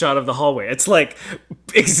game shot of the hallway. It's like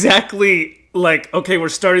exactly like, okay, we're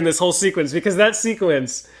starting this whole sequence, because that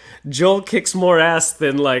sequence, Joel kicks more ass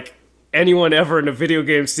than like anyone ever in a video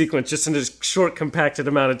game sequence, just in a short compacted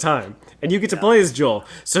amount of time. And you get to play as Joel.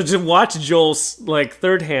 So to watch Joel's like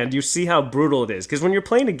third hand, you see how brutal it is. Because when you're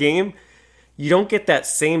playing a game, you don't get that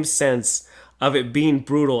same sense of it being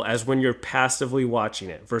brutal as when you're passively watching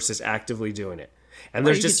it versus actively doing it. And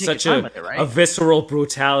Well, there's you just can take such your time with it, right? a visceral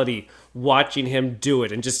brutality watching him do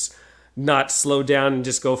it, and just not slow down and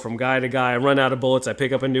just go from guy to guy. I run out of bullets, I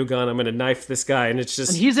pick up a new gun, I'm gonna knife this guy, and it's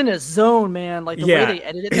just And he's in his zone, man. Like the Yeah. way they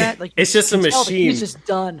edited that, like It's you just a can tell that machine. He's just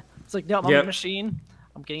done. It's like, no, I'm Yep. a machine.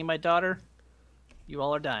 I'm getting my daughter. You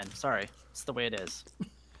all are dying. Sorry, it's the way it is.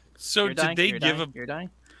 So You're dying, did they you're give dying, You're dying.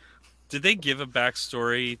 Did they give a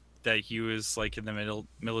backstory that he was like in the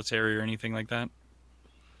military or anything like that?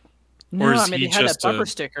 No, Or is I mean he they had that just bumper a-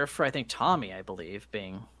 sticker for I think Tommy, I believe,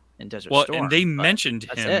 being in Desert Well, Storm. and they but mentioned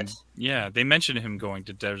that's him. it. Yeah, they mentioned him going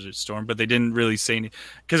to Desert Storm, but they didn't really say anything.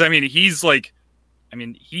 Because I mean, he's like,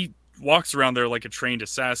 he walks around there like a trained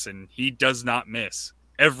assassin. He does not miss.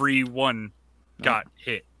 Everyone got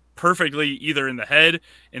hit perfectly, either in the head,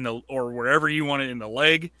 or wherever he wanted in the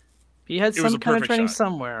leg. He had It was some a kind of perfect training shot.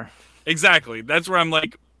 somewhere. Exactly. That's where I'm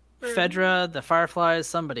like, Fedra, the Fireflies,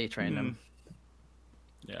 somebody trained him.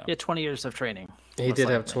 yeah. He had 20 years of training. he most did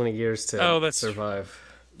have likely. 20 years to Oh, that's- survive.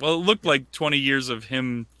 Well, it looked like 20 years of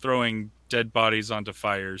him throwing dead bodies onto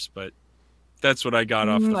fires, but that's what I got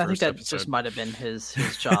off the I think first that episode. just might have been his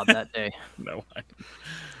job that day. No,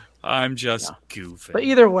 I'm just goofing. But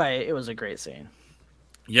either way, it was a great scene.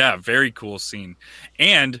 Yeah, very cool scene.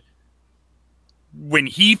 And when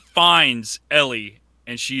he finds Ellie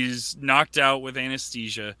and she's knocked out with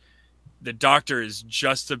anesthesia, the doctor is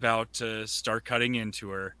just about to start cutting into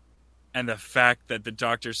her. And the fact that the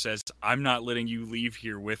doctor says, I'm not letting you leave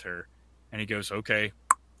here with her. And he goes, okay.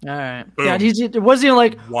 All right. Boom. Yeah, it wasn't even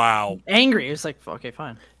like Wow. angry. It was like, okay,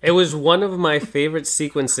 fine. It was one of my favorite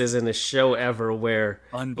sequences in a show ever, where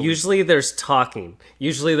Unbelievable. usually there's talking.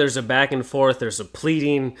 Usually there's a back and forth, there's a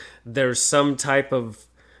pleading, there's some type of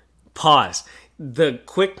pause. The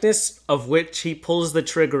quickness of which he pulls the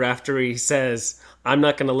trigger after he says, I'm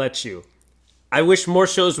not going to let you. I wish more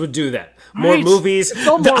shows would do that. More Right. movies. It's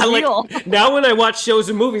so more I real. now when I watch shows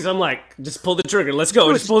and movies, I'm like, just pull the trigger. Let's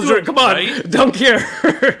go. Just pull the do trigger. it, Come on. right? Don't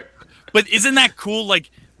care. But isn't that cool? Like,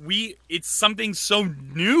 it's something so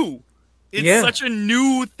new. It's Yeah. such a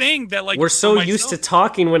new thing that, like, We're so for used to myself,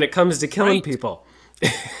 talking when it comes to killing Right. people.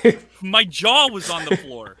 my jaw was on the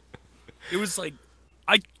floor. It was like,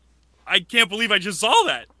 I I can't believe I just saw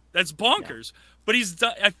that. That's bonkers. But he's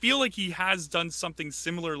done, I feel like he has done something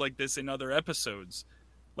similar like this in other episodes.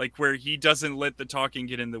 Like where he doesn't let the talking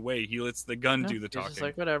get in the way. He lets the gun do the He's talking. just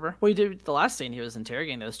like, whatever. Well, he did the last scene. He was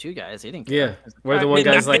interrogating those two guys. He didn't care. Yeah, where the one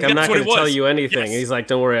guy's like, I'm not going to tell you anything. Yes. And he's like,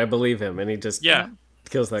 don't worry, I believe him. And he just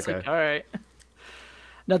kills that guy. Like, all right.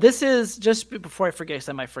 Now, this is, just before I forget, because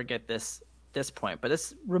I might forget this point, but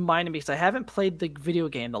this reminded me, because I haven't played the video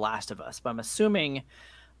game The Last of Us, but I'm assuming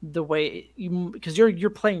the way you, because you're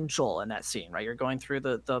playing Joel in that scene, right? You're going through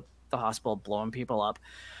the hospital, blowing people up.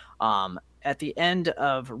 At the end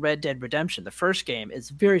of Red Dead Redemption, the first game, is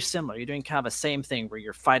very similar. You're doing kind of the same thing where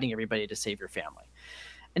you're fighting everybody to save your family.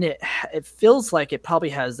 And it feels like it probably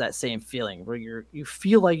has that same feeling where you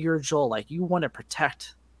feel like you're Joel, like you want to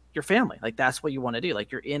protect your family. Like that's what you want to do.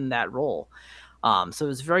 Like you're in that role. So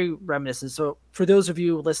it's very reminiscent. So for those of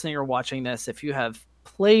you listening or watching this, if you have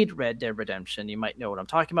played Red Dead Redemption, you might know what I'm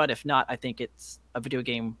talking about. If not, I think it's a video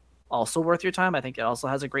game also worth your time. I think it also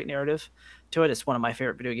has a great narrative to it. It's one of my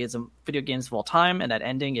favorite video games of all time, and that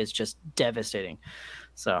ending is just devastating.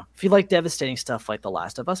 So if you like devastating stuff like The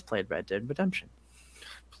Last of Us, played Red Dead Redemption.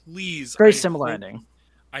 Please. Very similar ending.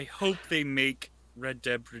 I hope they make Red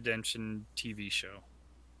Dead Redemption TV show.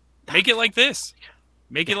 Make it like this.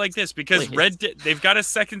 Make it like this, because they've got a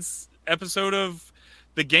second episode of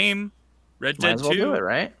the game, Red Dead 2. Might as well do it,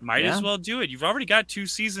 right? Might as well do it. You've already got 2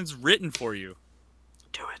 seasons written for you.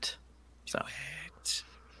 Do it. So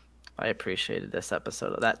I appreciated this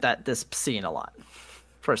episode of this scene a lot.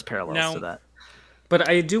 First parallels to that. But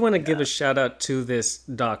I do want to give a shout out to this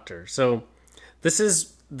doctor. So this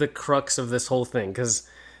is the crux of this whole thing, because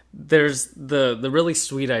there's the really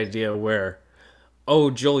sweet idea where, oh,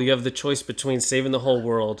 Joel, you have the choice between saving the whole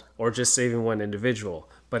world or just saving one individual.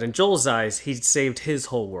 But in Joel's eyes, he saved his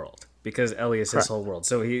whole world because Ellie is his whole world.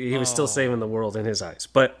 So he was still saving the world in his eyes.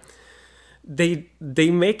 But they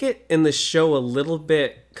make it in the show a little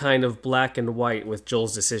bit kind of black and white with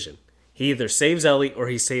Joel's decision. He either saves Ellie or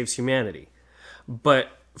he saves humanity. But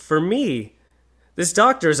for me, this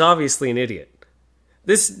doctor is obviously an idiot.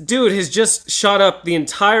 This dude has just shot up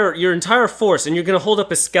your entire force, and you're going to hold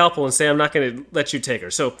up a scalpel and say, I'm not going to let you take her.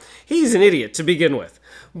 So he's an idiot to begin with.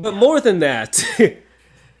 But more than that,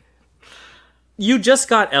 you just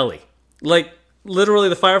got Ellie. Like, literally,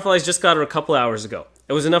 the Fireflies just got her a couple hours ago.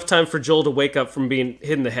 It was enough time for Joel to wake up from being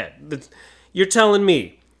hit in the head. You're telling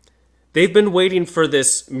me they've been waiting for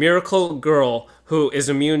this miracle girl who is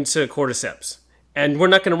immune to cordyceps, and we're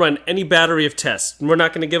not going to run any battery of tests. We're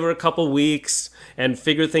not going to give her a couple weeks and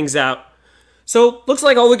figure things out. So looks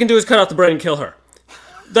like all we can do is cut out the brain and kill her.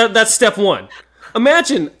 That's step one.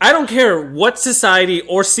 Imagine, I don't care what society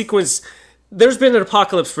or sequence, there's been an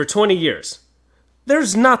apocalypse for 20 years.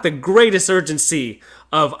 There's not the greatest urgency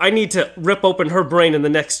of, I need to rip open her brain in the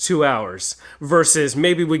next 2 hours, versus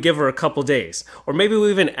maybe we give her a couple days. Or maybe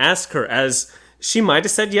we even ask her, as she might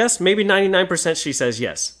have said yes, maybe 99% she says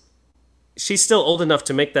yes. She's still old enough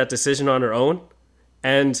to make that decision on her own.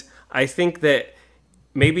 And I think that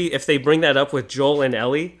maybe if they bring that up with Joel and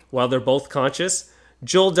Ellie while they're both conscious,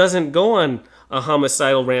 Joel doesn't go on a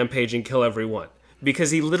homicidal rampage and kill everyone.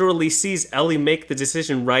 Because he literally sees Ellie make the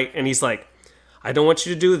decision right, and he's like, I don't want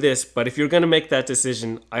you to do this, but if you're going to make that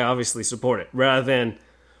decision, I obviously support it. Rather than,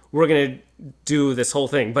 we're going to do this whole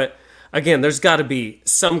thing. But again, there's got to be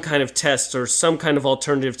some kind of test or some kind of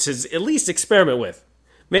alternative to at least experiment with.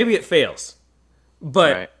 Maybe it fails.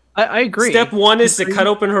 But right. I agree. Step one is to cut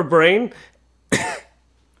open her brain.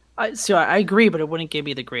 I agree, but it wouldn't give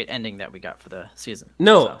me the great ending that we got for the season.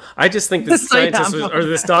 No, so. I just think this scientist or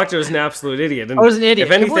this doctor was an absolute idiot. And I was an idiot.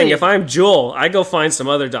 If anything, completely. If I'm Joel, I go find some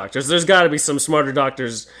other doctors. There's got to be some smarter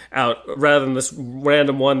doctors out rather than this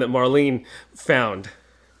random one that Marlene found.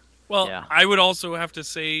 Well, yeah. I would also have to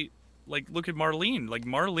say, like, look at Marlene. Like,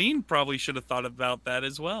 Marlene probably should have thought about that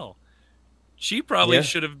as well. She probably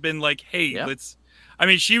should have been like, hey, let's... I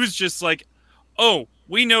mean, she was just like, oh,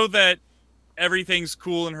 we know that everything's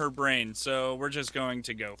cool in her brain, so we're just going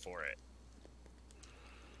to go for it.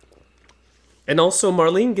 And also,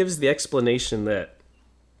 Marlene gives the explanation that,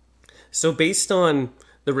 so based on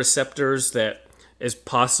the receptors that is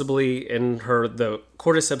possibly in her, the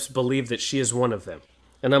cordyceps believe that she is one of them.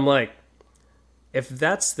 And I'm like, if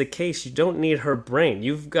that's the case, you don't need her brain.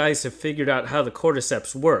 You guys have figured out how the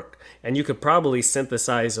cordyceps work, and you could probably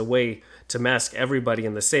synthesize a way to mask everybody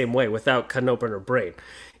in the same way without cutting open her brain.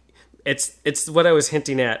 It's what I was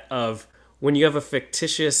hinting at of when you have a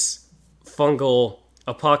fictitious fungal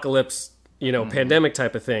apocalypse, pandemic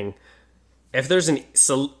type of thing. If there's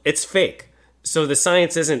it's fake. So the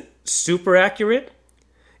science isn't super accurate.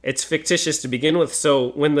 It's fictitious to begin with.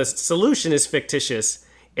 So when the solution is fictitious,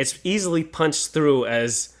 it's easily punched through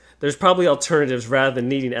as there's probably alternatives rather than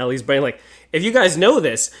needing Ellie's brain. Like, if you guys know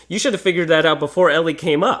this, you should have figured that out before Ellie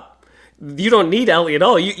came up. You don't need Ellie at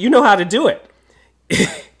all. You know how to do it.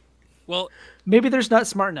 Well, Maybe they're just not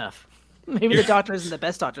smart enough. Maybe the doctor isn't the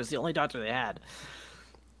best doctor. It's the only doctor they had.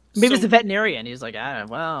 Maybe it's So- a veterinarian. He's like,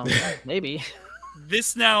 well, maybe.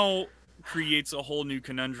 this now creates a whole new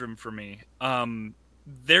conundrum for me.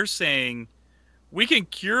 They're saying we can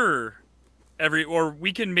cure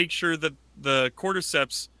we can make sure that the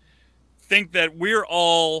cordyceps think that we're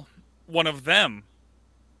all one of them,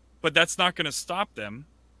 but that's not going to stop them.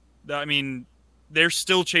 I mean, they're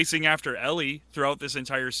still chasing after Ellie throughout this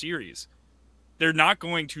entire series. They're not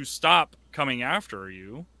going to stop coming after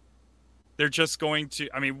you. They're just going to,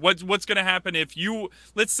 I mean, what's going to happen if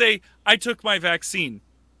let's say I took my vaccine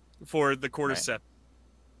for the cordyceps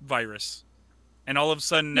virus, and all of a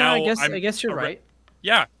sudden now I guess you're right.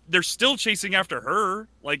 Yeah, they're still chasing after her.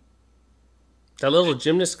 Like, That little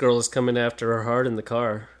gymnast girl is coming after her hard in the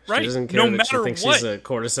car. Right, She doesn't care no that she matter thinks what. she's a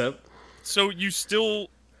cordyceps. so you still,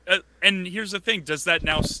 and here's the thing: does that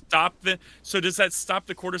now stop does that stop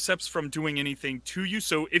the cordyceps from doing anything to you?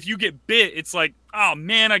 So if you get bit, it's like, oh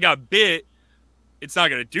man, I got bit. It's not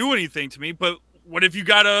going to do anything to me. But what if you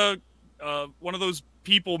got one of those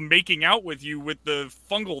people making out with you with the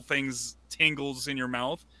fungal things tangles in your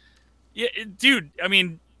mouth? Yeah, dude. I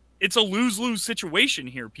mean, it's a lose-lose situation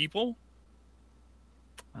here, people.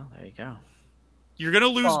 Well, there you go. You're going to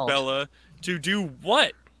lose Fault. Bella to do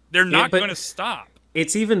what? They're not but- going to stop.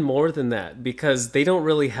 It's even more than that because they don't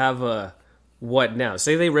really have a what now.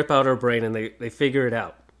 Say they rip out her brain and they figure it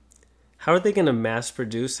out. How are they going to mass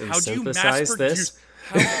produce and How do you mass synthesize produce? this?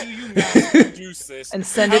 How do you mass produce this? And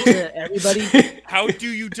send it to everybody. How do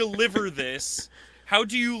you deliver this? How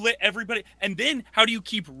do you let everybody? And then how do you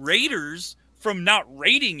keep raiders from not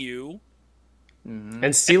raiding you?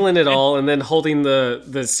 And sealing it all and then holding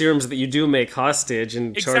the serums that you do make hostage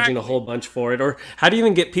and charging a Exactly. whole bunch for it? Or how do you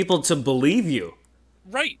even get people to believe you?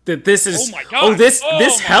 Right. That this is Oh my God. this Oh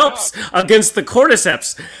this my helps against the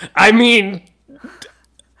cordyceps. I mean,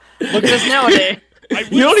 Look at us nowadays.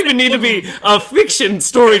 you don't even need to be a fiction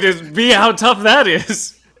story to be how tough that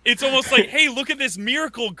is. It's almost like, hey, look at this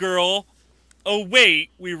miracle girl. Oh wait,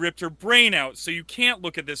 we ripped her brain out, so you can't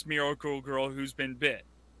look at this miracle girl who's been bit.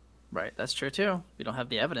 Right, that's true too. We don't have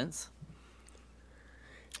the evidence.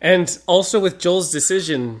 And also with Joel's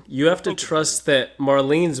decision, you have to trust that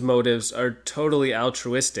Marlene's motives are totally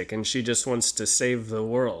altruistic and she just wants to save the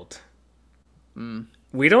world.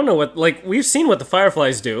 We don't know we've seen what the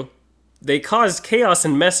Fireflies do. They cause chaos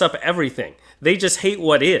and mess up everything. They just hate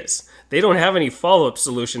what is. They don't have any follow-up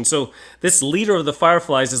solution. So this leader of the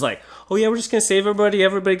Fireflies is like, oh yeah, we're just going to save everybody.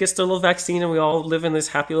 Everybody gets their little vaccine and we all live in this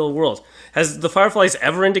happy little world. Has the Fireflies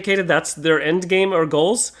ever indicated that's their end game or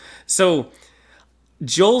goals? So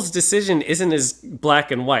Joel's decision isn't as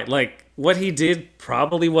black and white. Like, what he did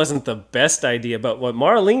probably wasn't the best idea, but what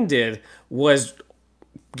Marlene did was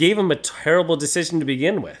gave him a terrible decision to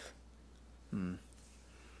begin with.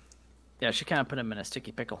 Yeah, she kind of put him in a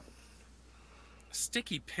sticky pickle. A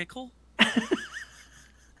sticky pickle?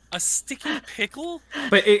 A sticky pickle?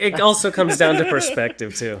 But it also comes down to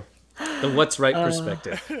perspective, too. The what's right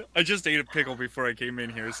perspective. I just ate a pickle before I came in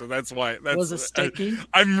here, so that's why. Was it sticky?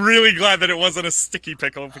 I'm really glad that it wasn't a sticky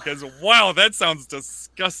pickle because, wow, that sounds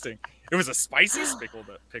disgusting. It was a spicy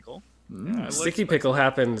pickle. Yeah, I like Sticky spicy. pickle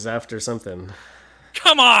happens after something.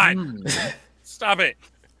 Come on! Stop it.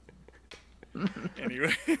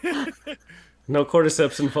 Anyway, No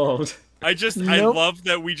cordyceps involved. I Nope. love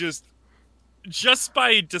that we just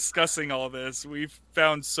by discussing all this, we've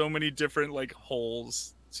found so many different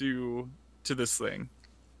holes to this thing.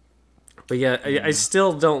 But yeah, I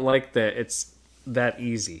still don't like that it's that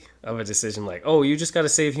easy of a decision. Like, oh, you just got to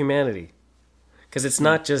save humanity. Because it's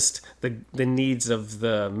not just the needs of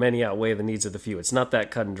the many outweigh the needs of the few. It's not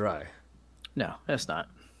that cut and dry. No, that's not.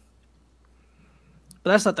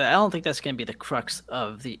 But that's not I don't think that's going to be the crux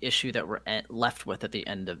of the issue that we're left with at the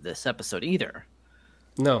end of this episode either.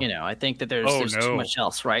 No. I think that there's too much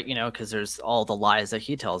else, right? Because there's all the lies that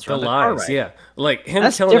he tells. The around car lies, ride. yeah. Like him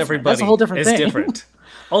That's killing different. everybody That's a whole different is thing. different.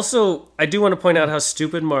 Also, I do want to point out how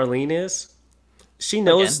stupid Marlene is. She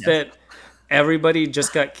knows Again, yes. that everybody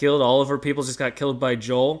just got killed. All of her people just got killed by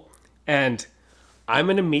Joel. And I'm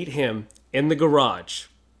going to meet him in the garage.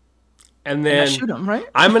 And then shoot him, right?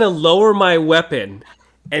 I'm going to lower my weapon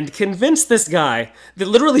and convince this guy that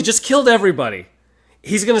literally just killed everybody.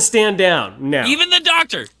 He's going to stand down now. Even the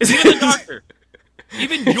doctor.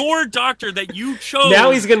 Even your doctor that you chose.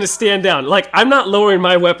 Now he's going to stand down. Like, I'm not lowering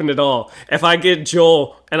my weapon at all. If I get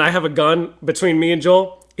Joel and I have a gun between me and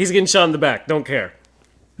Joel, he's getting shot in the back. Don't care.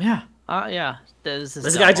 Yeah. Yeah.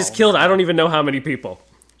 This guy just killed, I don't even know how many people.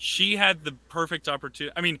 She had the perfect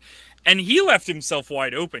opportunity. I mean, and he left himself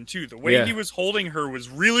wide open too. The way he was holding her was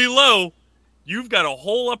really low. You've got a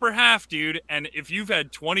whole upper half, dude. And if you've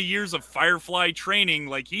had 20 years of Firefly training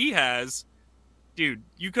like he has, dude,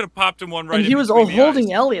 you could have popped him one right. And he was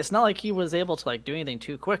holding Ellie. It's not like he was able to do anything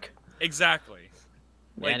too quick. Exactly.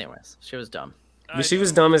 Anyways, she was dumb. She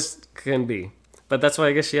was dumb as can be. But that's why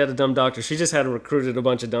I guess she had a dumb doctor. She just had recruited a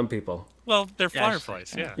bunch of dumb people. Well, they're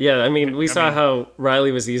Fireflies, yeah. Yeah, I mean, we saw how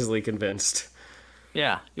Riley was easily convinced.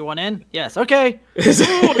 Yeah. You want in? Yes. Okay.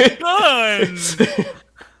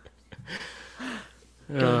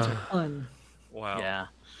 Done! Wow. Yeah.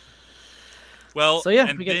 Well, so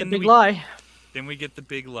yeah, we get the big lie. Then we get the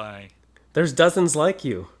big lie. There's dozens like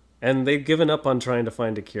you, and they've given up on trying to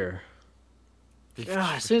find a cure.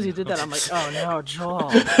 As soon as he did that, I'm like, oh no, Joel.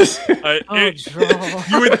 Joel.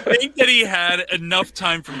 You would think that he had enough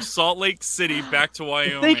time from Salt Lake City back to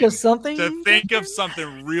Wyoming think of something. To think of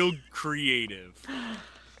something real creative.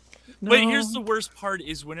 No. But here's the worst part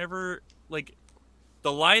is whenever,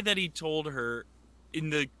 the lie that he told her in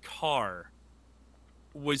the car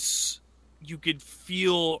was, you could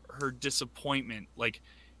feel her disappointment.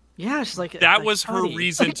 Yeah, she's like, that was her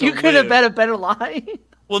reason to you live. could have bet a better lie.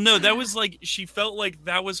 Well, no, that was she felt like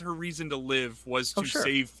that was her reason to live, was to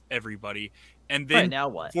save everybody. And then now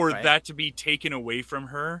what? For that to be taken away from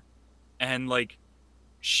her, and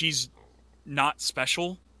she's not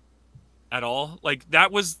special at all.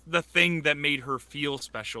 That was the thing that made her feel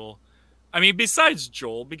special. I mean, besides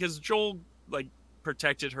Joel, because Joel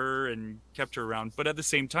protected her and kept her around, but at the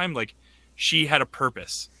same time, she had a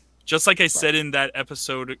purpose. Just like I said in that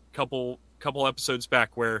episode, a couple episodes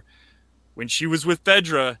back, where when she was with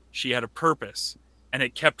Fedra, she had a purpose, and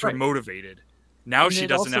it kept her motivated. Now she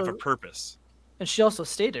doesn't have a purpose. And she also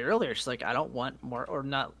stated earlier, she's like, I don't want more, or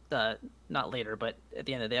not later, but at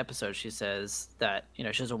the end of the episode, she says that, she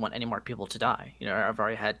doesn't want any more people to die. I've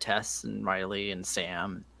already had Tess and Riley and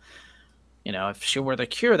Sam. If she were the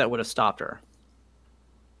cure, that would have stopped her.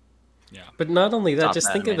 Yeah. But not only that,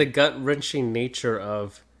 just think of the gut-wrenching nature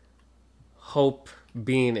of hope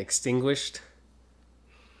being extinguished.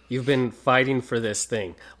 You've been fighting for this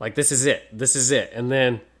thing. This is it. This is it. And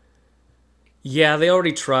then, they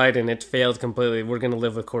already tried and it failed completely. We're going to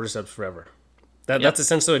live with cordyceps forever. That's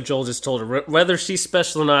essentially what Joel just told her. Whether she's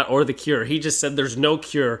special or not, or the cure. He just said there's no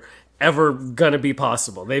cure ever going to be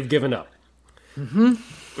possible. They've given up. Mm-hmm.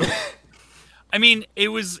 I mean,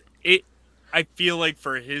 I feel like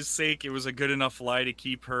for his sake, it was a good enough lie to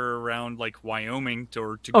keep her around Wyoming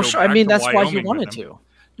to go back I mean, to that's Wyoming why he wanted to.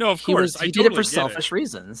 No, of course. He did it for selfish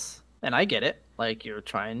reasons. And I get it. You're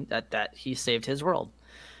trying that he saved his world.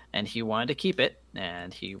 And he wanted to keep it.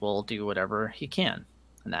 And he will do whatever he can.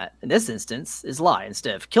 And that, in this instance, is lie.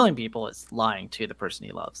 Instead of killing people, it's lying to the person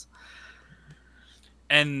he loves.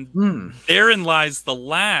 And therein lies the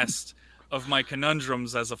last of my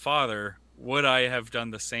conundrums as a father. Would I have done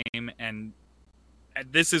the same? And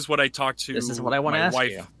this is what I talked to. This is what I want to ask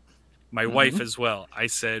you. My wife as well. I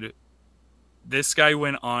said, this guy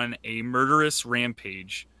went on a murderous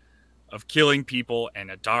rampage of killing people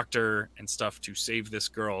and a doctor and stuff to save this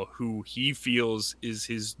girl who he feels is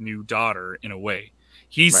his new daughter in a way.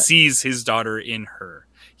 He sees his daughter in her.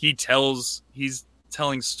 He's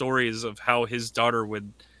telling stories of how his daughter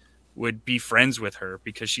would be friends with her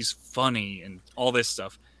because she's funny and all this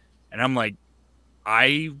stuff. And I'm like,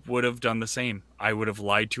 I would have done the same. I would have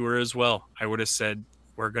lied to her as well. I would have said,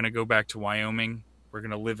 we're going to go back to Wyoming. We're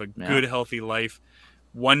going to live a good, healthy life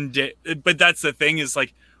one day. But that's the thing is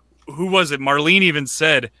who was it? Marlene even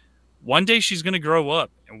said, one day she's going to grow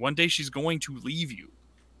up and one day she's going to leave you.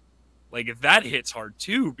 That hits hard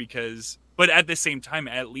too, but at the same time,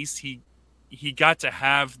 at least he got to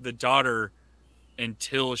have the daughter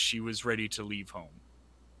until she was ready to leave home.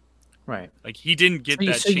 Right. He didn't get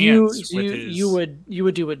that chance. You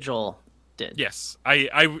would do what Joel did. Yes.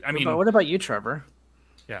 I mean, what about you, Trevor?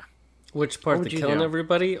 Yeah. Which part, the killing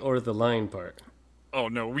everybody or the lying part? Oh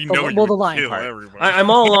no, we know you the would lying kill part. everybody. I'm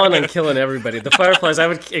all on killing everybody. The Fireflies, I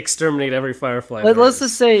would exterminate every Firefly. Let's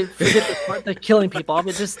just say, forget the killing people. But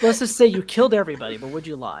let's just say you killed everybody, but would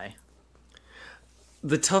you lie?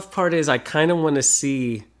 The tough part is I kind of want to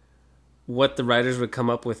see what the writers would come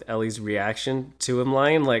up with Ellie's reaction to him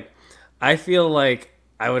lying. I feel like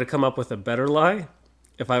I would have come up with a better lie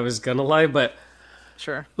if I was gonna lie, but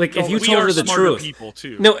sure. If you told her the truth, people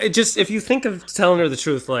too. No, if you think of telling her the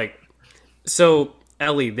truth, so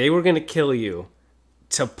Ellie, they were gonna kill you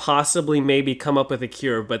to possibly maybe come up with a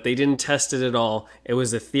cure, but they didn't test it at all. It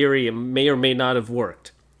was a theory. It may or may not have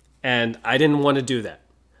worked, and I didn't want to do that.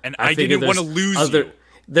 And I didn't want to lose you.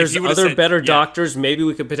 there's he would've other said- better yeah. doctors maybe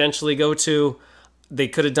we could potentially go to. They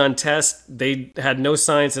could have done tests. They had no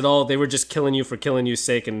science at all. They were just killing you for killing you's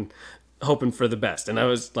sake and hoping for the best. And I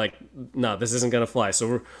was like, no, this isn't going to fly. So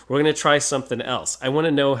we're going to try something else. I want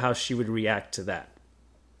to know how she would react to that.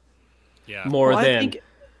 Yeah. More Well, I than think-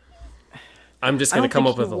 I'm just I going to don't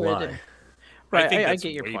come think up with he a would. lie. Right, I think that's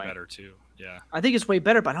get your way point. better too. Yeah. I think it's way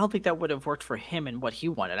better, but I don't think that would have worked for him and what he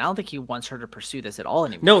wanted. I don't think he wants her to pursue this at all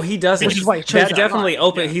anymore. No, he doesn't. Which is why he chose that that definitely line.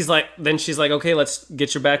 open. He's like, then she's like, okay, let's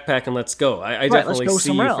get your backpack and let's go. I Right, definitely let's go see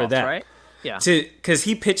somewhere you for else, that. right? Yeah. Because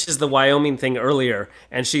he pitches the Wyoming thing earlier,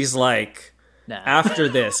 and she's like, Nah. after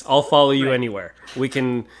this, I'll follow you Right. anywhere. We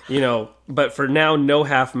can, but for now, no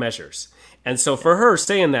half measures. And so for her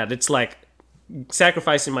saying that, it's like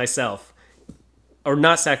sacrificing myself or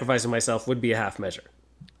not sacrificing myself would be a half measure.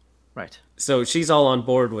 Right. So she's all on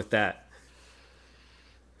board with that.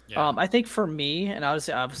 Yeah. I think for me, and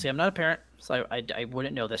obviously I'm not a parent, so I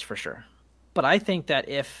wouldn't know this for sure. But I think that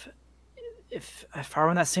if I were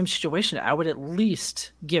in that same situation, I would at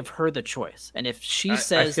least give her the choice. And if she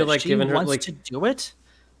says feel that like she giving her, wants like- to do it,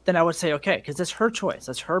 then I would say okay, because it's her choice.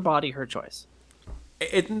 That's her body, her choice.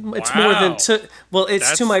 It's more Wow. than it's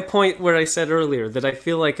That's- to my point where I said earlier that I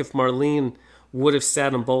feel like if Marlene would have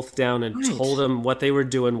sat them both down and Right. told them what they were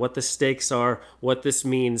doing, what the stakes are, what this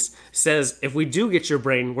means, says if we do get your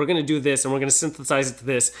brain, we're going to do this and we're going to synthesize it to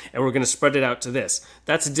this and we're going to spread it out to this.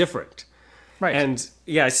 That's different. Right. And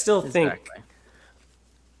yeah, I still think Exactly.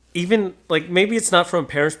 even like maybe it's not from a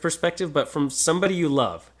parent's perspective, but from somebody you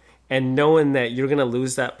love and knowing that you're going to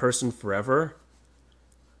lose that person forever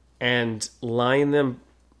and lying them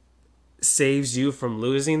saves you from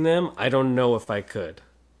losing them, I don't know if I could.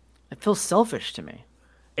 It feels selfish to me.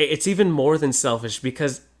 It's even more than selfish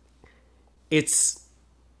because it's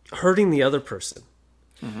hurting the other person.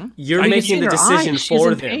 You're I can making see the in her decision eyes, she's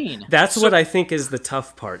for in them. pain. That's what I think is the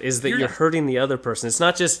tough part, is that Here- you're hurting the other person. It's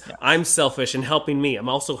not just I'm selfish and helping me. I'm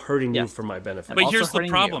also hurting Yeah. you for my benefit. But also here's the hurting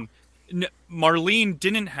you. problem. Marlene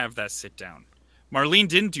didn't have that sit down. Marlene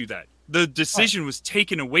didn't do that. The decision was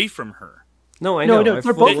taken away from her. No, I know. No, I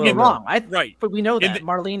they're fully both in know. the wrong. Right. But we know In that the-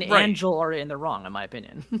 Marlene right. and Joel are in the wrong, in my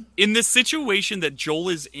opinion. In the situation that Joel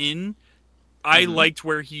is in, I liked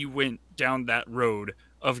where he went down that road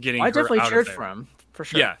of getting I her definitely out cheered of there. for him, for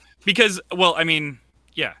sure. Yeah, because well, I mean,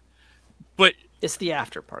 yeah, but It's the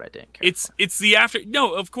after part I didn't care it's the after.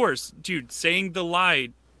 No, of course, dude, saying the lie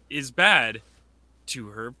is bad to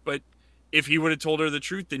her, but if he would have told her the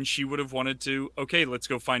truth, then she would have wanted to. Okay, let's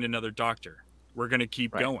go find another doctor. We're gonna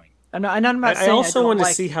keep Right. going. And I'm not I saying also don't want to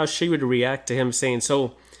like- see how she would react to him saying,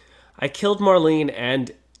 so I killed Marlene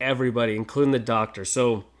and everybody, including the doctor.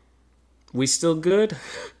 So we still good?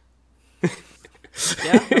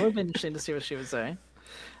 Yeah, that would have been interesting to see what she would say.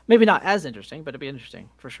 Maybe not as interesting, but it'd be interesting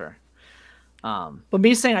for sure. But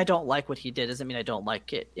me saying I don't like what he did doesn't mean I don't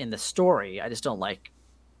like it in the story. I just don't like.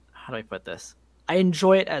 How do I put this? I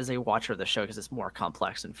enjoy it as a watcher of the show because it's more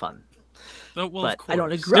complex and fun. Oh, well, of But course. I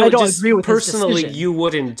don't agree. No, I don't just agree with his personally, decision. you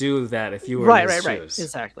wouldn't do that if you were Right, in his right, right. shoes.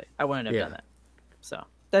 Exactly. I wouldn't have Yeah. done that. So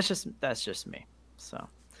that's just me. So,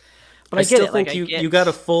 but I I, get still it. Like, think I you get got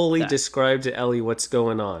to fully that. describe to Ellie what's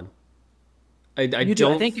going on. I You do. I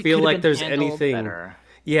don't think it feel could have like been there's handled anything. better.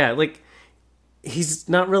 Yeah, like he's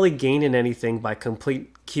not really gaining anything by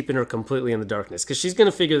keeping her completely in the darkness because she's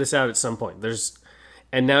gonna figure this out at some point.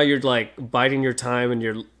 And now you're like biding your time and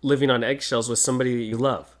you're living on eggshells with somebody that you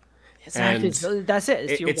love. Exactly. And So that's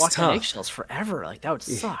it. You're it's walking on tough. eggshells forever. Like that would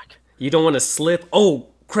suck. You don't want to slip. Oh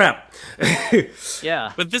crap!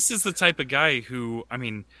 Yeah. But this is the type of guy who, I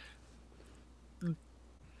mean,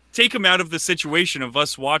 take him out of the situation of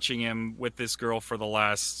us watching him with this girl for the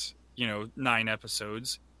last, 9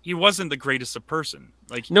 episodes. He wasn't the greatest of person.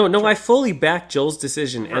 Like No, I fully back Joel's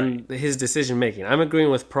decision and his decision making. I'm agreeing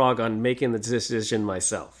with Prague on making the decision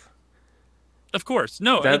myself. of course,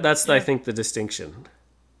 no. That's I think the distinction.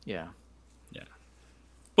 Yeah.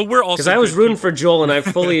 But we're also Because I was good rooting people. for Joel, and I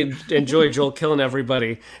fully enjoyed Joel killing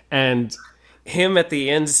everybody, and him at the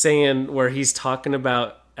end saying where he's talking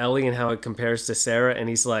about Ellie and how it compares to Sarah, and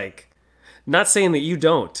he's like, not saying that you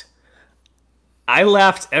don't. I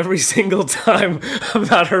laughed every single time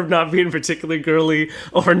about her not being particularly girly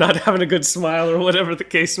or not having a good smile or whatever the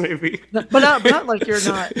case may be. But not like you're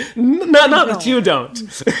not. Not that you don't.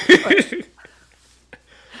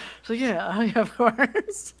 So yeah, of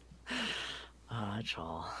course.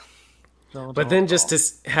 Joel. But then just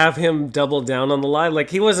to have him double down on the lie, like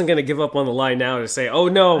he wasn't going to give up on the lie now to say, oh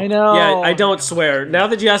no, I know. yeah, I don't swear. Now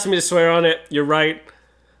that you asked me to swear on it, you're right.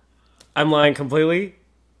 I'm lying completely.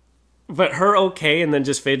 But her okay and then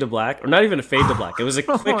just fade to black, or not even a fade to black. It was a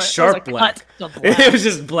quick, It was sharp a black. cut to black. It was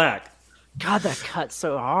just black. God, that cut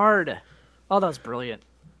so hard. Oh, that was brilliant.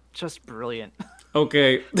 Just brilliant.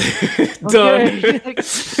 Okay. Done. Okay.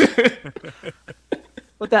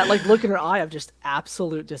 With that, like, look in her eye of just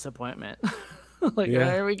absolute disappointment. Like, Yeah.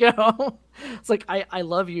 there we go. It's like, I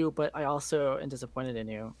love you, but I also am disappointed in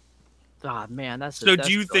you. Ah, man, that's So that's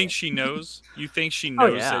do you think brilliant. she knows? You think she Oh,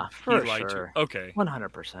 knows yeah, that he for lied to her? sure. Okay.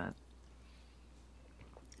 100%.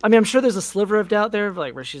 I mean, I'm sure there's a sliver of doubt there,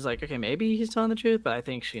 like where she's like, okay, maybe he's telling the truth, but I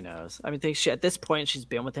think she knows. I mean, at this point, she's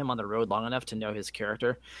been with him on the road long enough to know his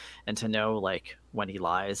character and to know like when he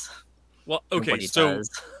lies. Well, and okay, what he so does.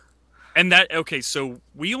 so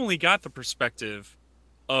we only got the perspective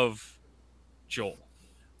of Joel.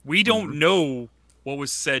 We don't know what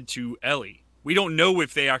was said to Ellie. We don't know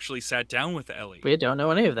if they actually sat down with Ellie. We don't know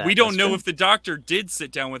any of that. We don't That's know true. if the doctor did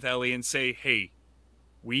sit down with Ellie and say, hey,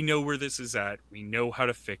 we know where this is at. We know how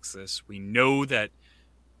to fix this. We know that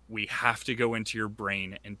we have to go into your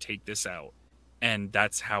brain and take this out. And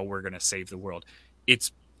that's how we're going to save the world.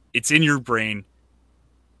 It's in your brain.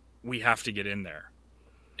 We have to get in there.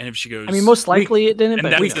 And if she goes... I mean, most likely it didn't, and but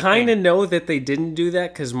that's We the kind of thing. know that they didn't do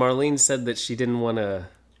that because Marlene said that she didn't want to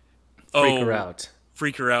freak her out.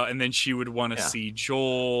 Freak her out, and then she would want to Yeah. see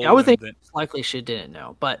Joel. Yeah, I would think and then- most likely she didn't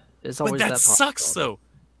know, but it's But always that that sucks, possibility.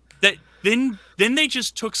 though. That then they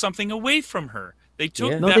just took something away from her. They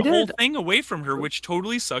took Yeah. No, that they whole did. thing away from her, which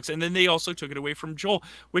totally sucks. And then they also took it away from Joel,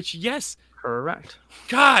 which, yes, Correct.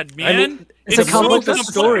 God, man, I mean, It's the a point of the complex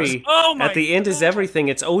story Oh my at the end is everything.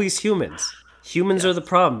 It's always humans. Humans are the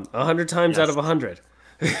problem 100 times out of 100.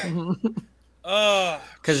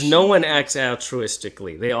 Because no one acts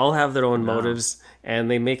altruistically. They all have their own motives, and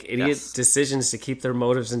they make idiot Yes. decisions to keep their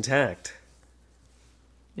motives intact.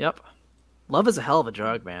 Yep. Love is a hell of a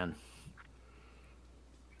drug, man.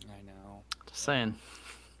 I know. Just saying.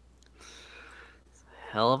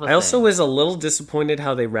 Hell of a I also thing. was a little disappointed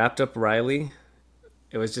how they wrapped up Riley.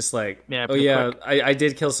 It was just like, Yeah, oh pretty yeah, quick. I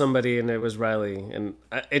did kill somebody, and it was Riley, and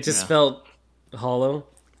it just Yeah. felt hollow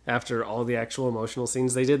after all the actual emotional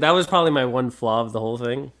scenes they did. That was probably my one flaw of the whole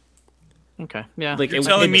thing. Okay. Yeah. Like, You're it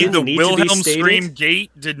telling me didn't the need to be Wilhelm stated. scream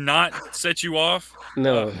gate did not set you off?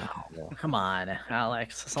 No, Come on,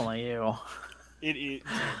 Alex. It's only you. It is.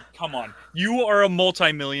 Come on. You are a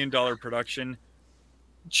multi-million-dollar production.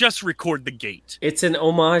 Just record the gate. it's an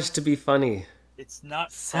homage to be funny. It's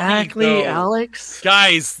not funny, Exactly, though. Alex.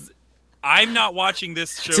 Guys, I'm not watching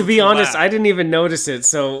this show To be honest, laugh. I didn't even notice it,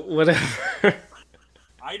 so whatever.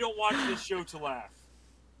 I don't watch this show to laugh.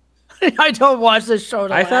 I don't watch this show.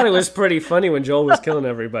 To I thought it laugh. was pretty funny when Joel was killing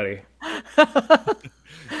everybody.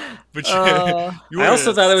 But I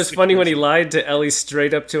also thought it was funny when he lied to Ellie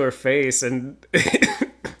straight up to her face, and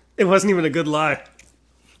it wasn't even a good lie.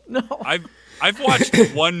 No. I've watched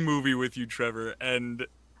one movie with you, Trevor, and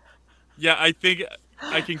yeah, I think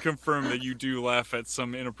I can confirm that you do laugh at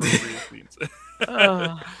some inappropriate scenes.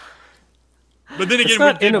 But then again, It's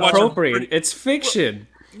not we did watch a inappropriate. pretty- It's fiction.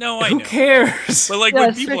 No, I Who know. cares? But like Yeah, when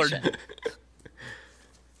it's people fiction. are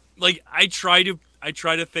like, I try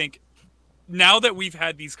to think. Now that we've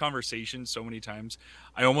had these conversations so many times,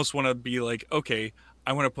 I almost want to be like, okay,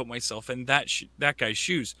 I want to put myself in that guy's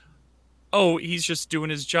shoes. Oh, he's just doing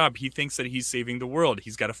his job. He thinks that he's saving the world.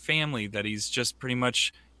 He's got a family that he's just pretty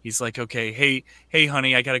much. He's like, okay, hey,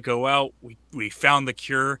 honey, I gotta go out. We found the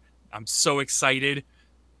cure. I'm so excited.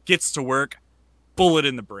 Gets to work. Bullet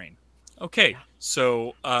in the brain. Okay,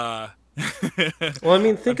 so Well, I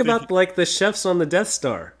mean, think about like the chefs on the Death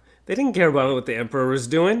Star. They didn't care about what the Emperor was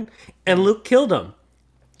doing, and Luke killed him.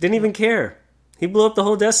 Didn't even care. He blew up the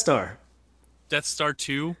whole Death Star. Death Star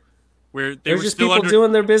 2, where they There's were just still people under.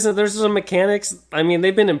 doing their business. There's some mechanics. I mean,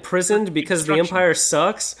 they've been imprisoned because the Construction. Empire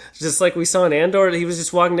sucks. Just like we saw in Andor, he was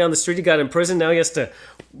just walking down the street, he got imprisoned. Now he has to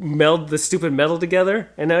meld the stupid metal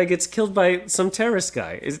together, and now he gets killed by some terrorist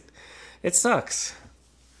guy. It sucks.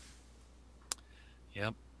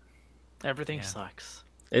 Yep, Everything sucks.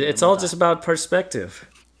 It's all just about perspective.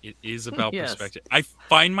 it is about Yes. perspective. I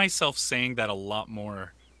find myself saying that a lot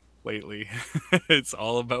more lately. It's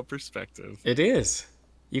all about perspective. It is.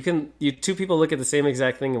 Two people look at the same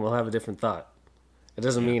exact thing and will have a different thought. It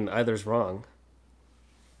doesn't mean either's wrong.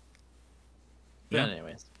 Yeah. But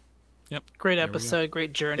anyways, Yep. great There we go. episode,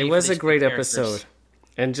 great journey. It for was a these two great characters. episode.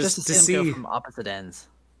 And just Just to to see them see, go from opposite ends.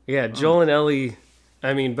 yeah, Joel and Ellie,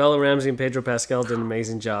 I mean, Bella Ramsey and Pedro Pascal did an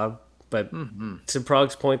amazing job. But to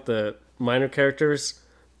Prog's point, the minor characters,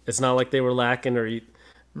 it's not like they were lacking or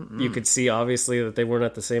you could see obviously that they weren't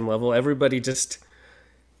at the same level. Everybody just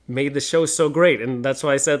made the show so great. And that's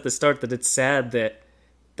why I said at the start that it's sad that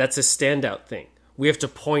that's a standout thing. We have to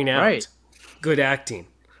point out Right. good acting.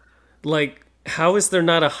 Like, how is there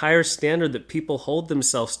not a higher standard that people hold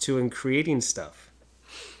themselves to in creating stuff?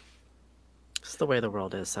 It's the way the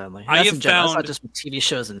world is, sadly. I That's have in general. That's found- not just with TV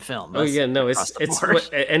shows and film. Oh That's yeah, no, across it's the board.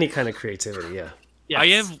 any kind of creativity. Yeah. Yes. I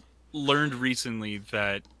have learned recently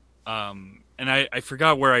that, and I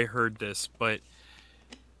forgot where I heard this, but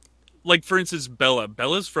like for instance,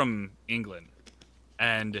 Bella's from England,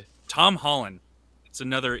 and Tom Holland, it's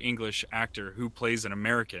another English actor who plays an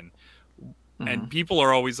American, and people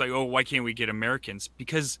are always like, oh, why can't we get Americans?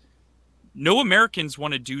 Because no Americans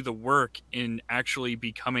want to do the work in actually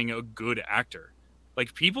becoming a good actor.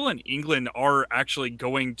 Like people in England are actually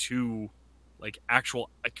going to like actual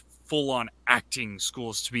like full-on acting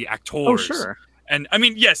schools to be actors. Oh, sure. And I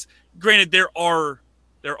mean, yes, granted, there are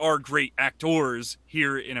great actors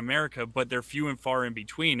here in America, but they're few and far in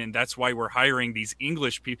between, and that's why we're hiring these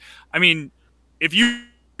English people. I mean, if you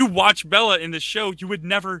watch Bella in the show, you would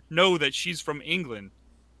never know that she's from England.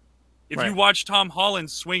 If you watch Tom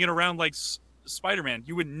Holland swinging around like Spider-Man,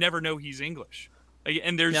 you would never know he's English. Like,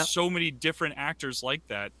 and there's so many different actors like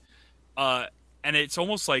that. And it's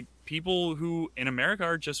almost like people who in America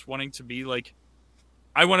are just wanting to be like,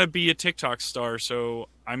 I want to be a TikTok star, so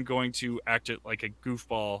I'm going to act it like a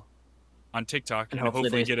goofball on TikTok and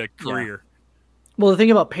hopefully get a career. Well, the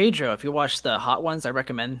thing about Pedro, if you watch the Hot Ones, I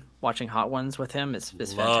recommend watching Hot Ones with him. It's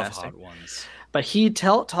fantastic. Hot Ones. But he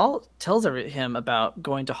tells him about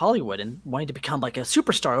going to Hollywood and wanting to become like a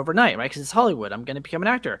superstar overnight, right? Because it's Hollywood. I'm going to become an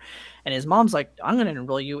actor. And his mom's like, I'm going to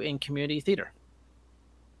enroll you in community theater.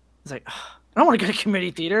 He's like, I don't want to go to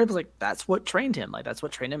community theater. It's like, that's what trained him. Like, that's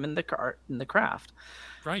what trained him in the craft.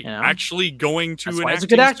 Right. You know? Actually going to that's an why he's a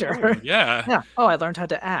good actor. School. Yeah. Yeah. Oh, I learned how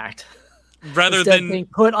to act. Rather Instead than of being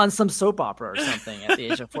put on some soap opera or something at the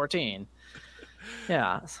age of 14.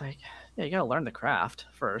 Yeah. It's like, yeah, you got to learn the craft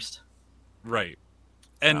first. Right.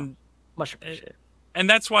 And much appreciated. And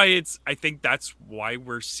that's why I think that's why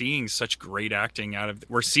we're seeing such great acting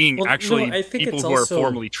we're seeing I think people it's who are also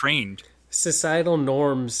formally trained. Societal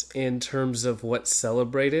norms in terms of what's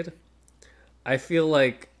celebrated. I feel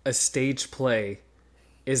like a stage play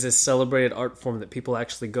is a celebrated art form that people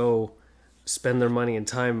actually go spend their money and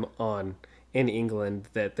time on in England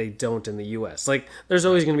that they don't in the US. Like, there's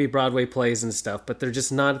always going to be Broadway plays and stuff, but they're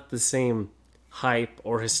just not the same hype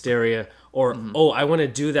or hysteria or, oh, I want to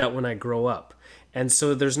do that when I grow up. And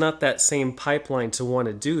so there's not that same pipeline to want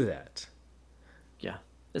to do that. Yeah,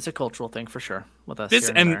 it's a cultural thing for sure with us This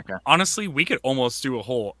here in and America. honestly, we could almost do a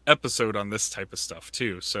whole episode on this type of stuff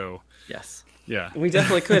too. So Yes. yeah, We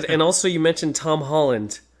definitely could. And also you mentioned Tom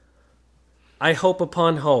Holland. I hope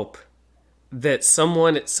upon hope that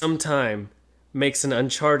someone at some time makes an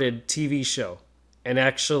Uncharted TV show and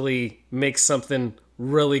actually makes something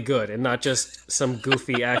really good and not just some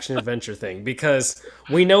goofy action adventure thing, because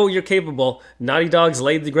we know you're capable. Naughty Dog's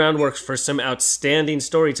laid the groundwork for some outstanding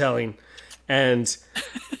storytelling, and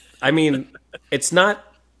I mean, it's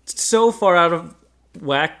not so far out of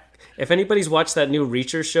whack. If anybody's watched that new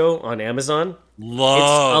Reacher show on Amazon, it's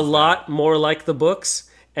a lot more like the books.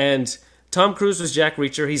 And Tom Cruise was Jack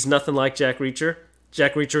Reacher. He's nothing like Jack Reacher.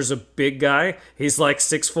 Jack Reacher's a big guy. He's like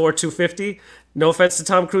 6'4", 250. No offense to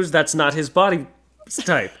Tom Cruise, that's not his body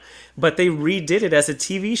type. But they redid it as a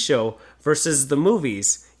TV show versus the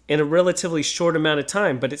movies in a relatively short amount of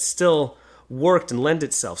time, but it still worked and lent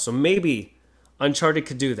itself. So maybe Uncharted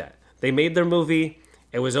could do that. They made their movie.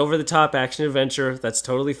 It was over-the-top action-adventure. That's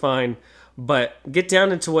totally fine. But get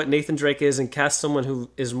down into what Nathan Drake is and cast someone who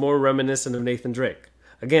is more reminiscent of Nathan Drake.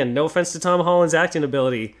 Again, no offense to Tom Holland's acting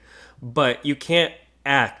ability, but you can't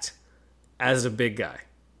act as a big guy.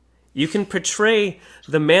 You can portray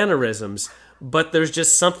the mannerisms, but there's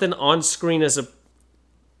just something on screen as a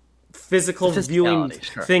physical viewing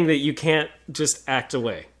thing that you can't just act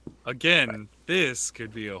away. Again, this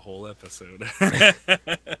could be a whole episode.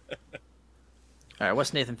 All right,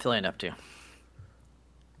 what's Nathan Fillion up to?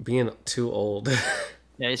 Being too old.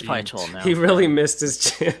 Yeah, he's probably too old now. He really missed his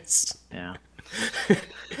chance. Yeah.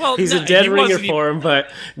 Well, he's a dead ringer for him,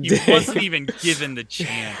 but he wasn't even given the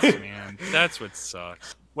chance, man. That's what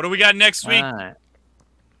sucks. What do we got next week?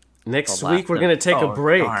 Next week we're gonna take a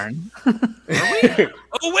break. Darn.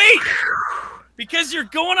 Oh wait, because you're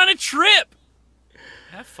going on a trip.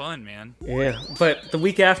 Have fun, man. Yeah, but the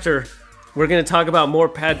week after, we're going to talk about more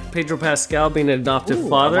Pedro Pascal being an adoptive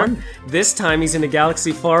father. This time he's in a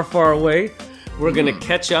galaxy far, far away. We're going to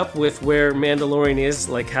catch up with where Mandalorian is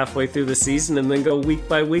like halfway through the season and then go week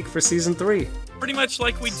by week for season 3. Pretty much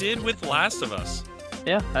like we did with Last of Us.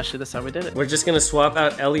 Yeah, actually that's how we did it. We're just going to swap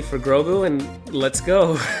out Ellie for Grogu and let's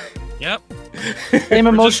go. Yep. Same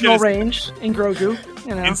emotional range in Grogu.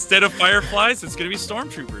 You know? Instead of Fireflies, it's going to be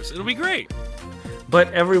Stormtroopers. It'll be great.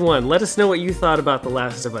 But everyone, let us know what you thought about The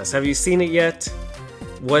Last of Us. Have you seen it yet?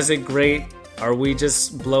 Was it great? Are we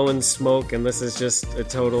just blowing smoke and this is just a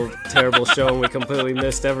total terrible show and we completely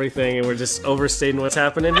missed everything and we're just overstating what's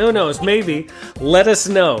happening? Who knows? Maybe. Let us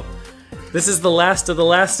know. This is the last of The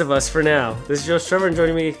Last of Us for now. This is Joe Trevor and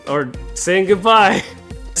joining me, or saying goodbye.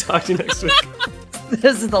 Talk to you next week.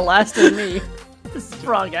 This is the last of me. This is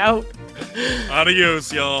Frog out.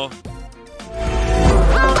 Adios, y'all.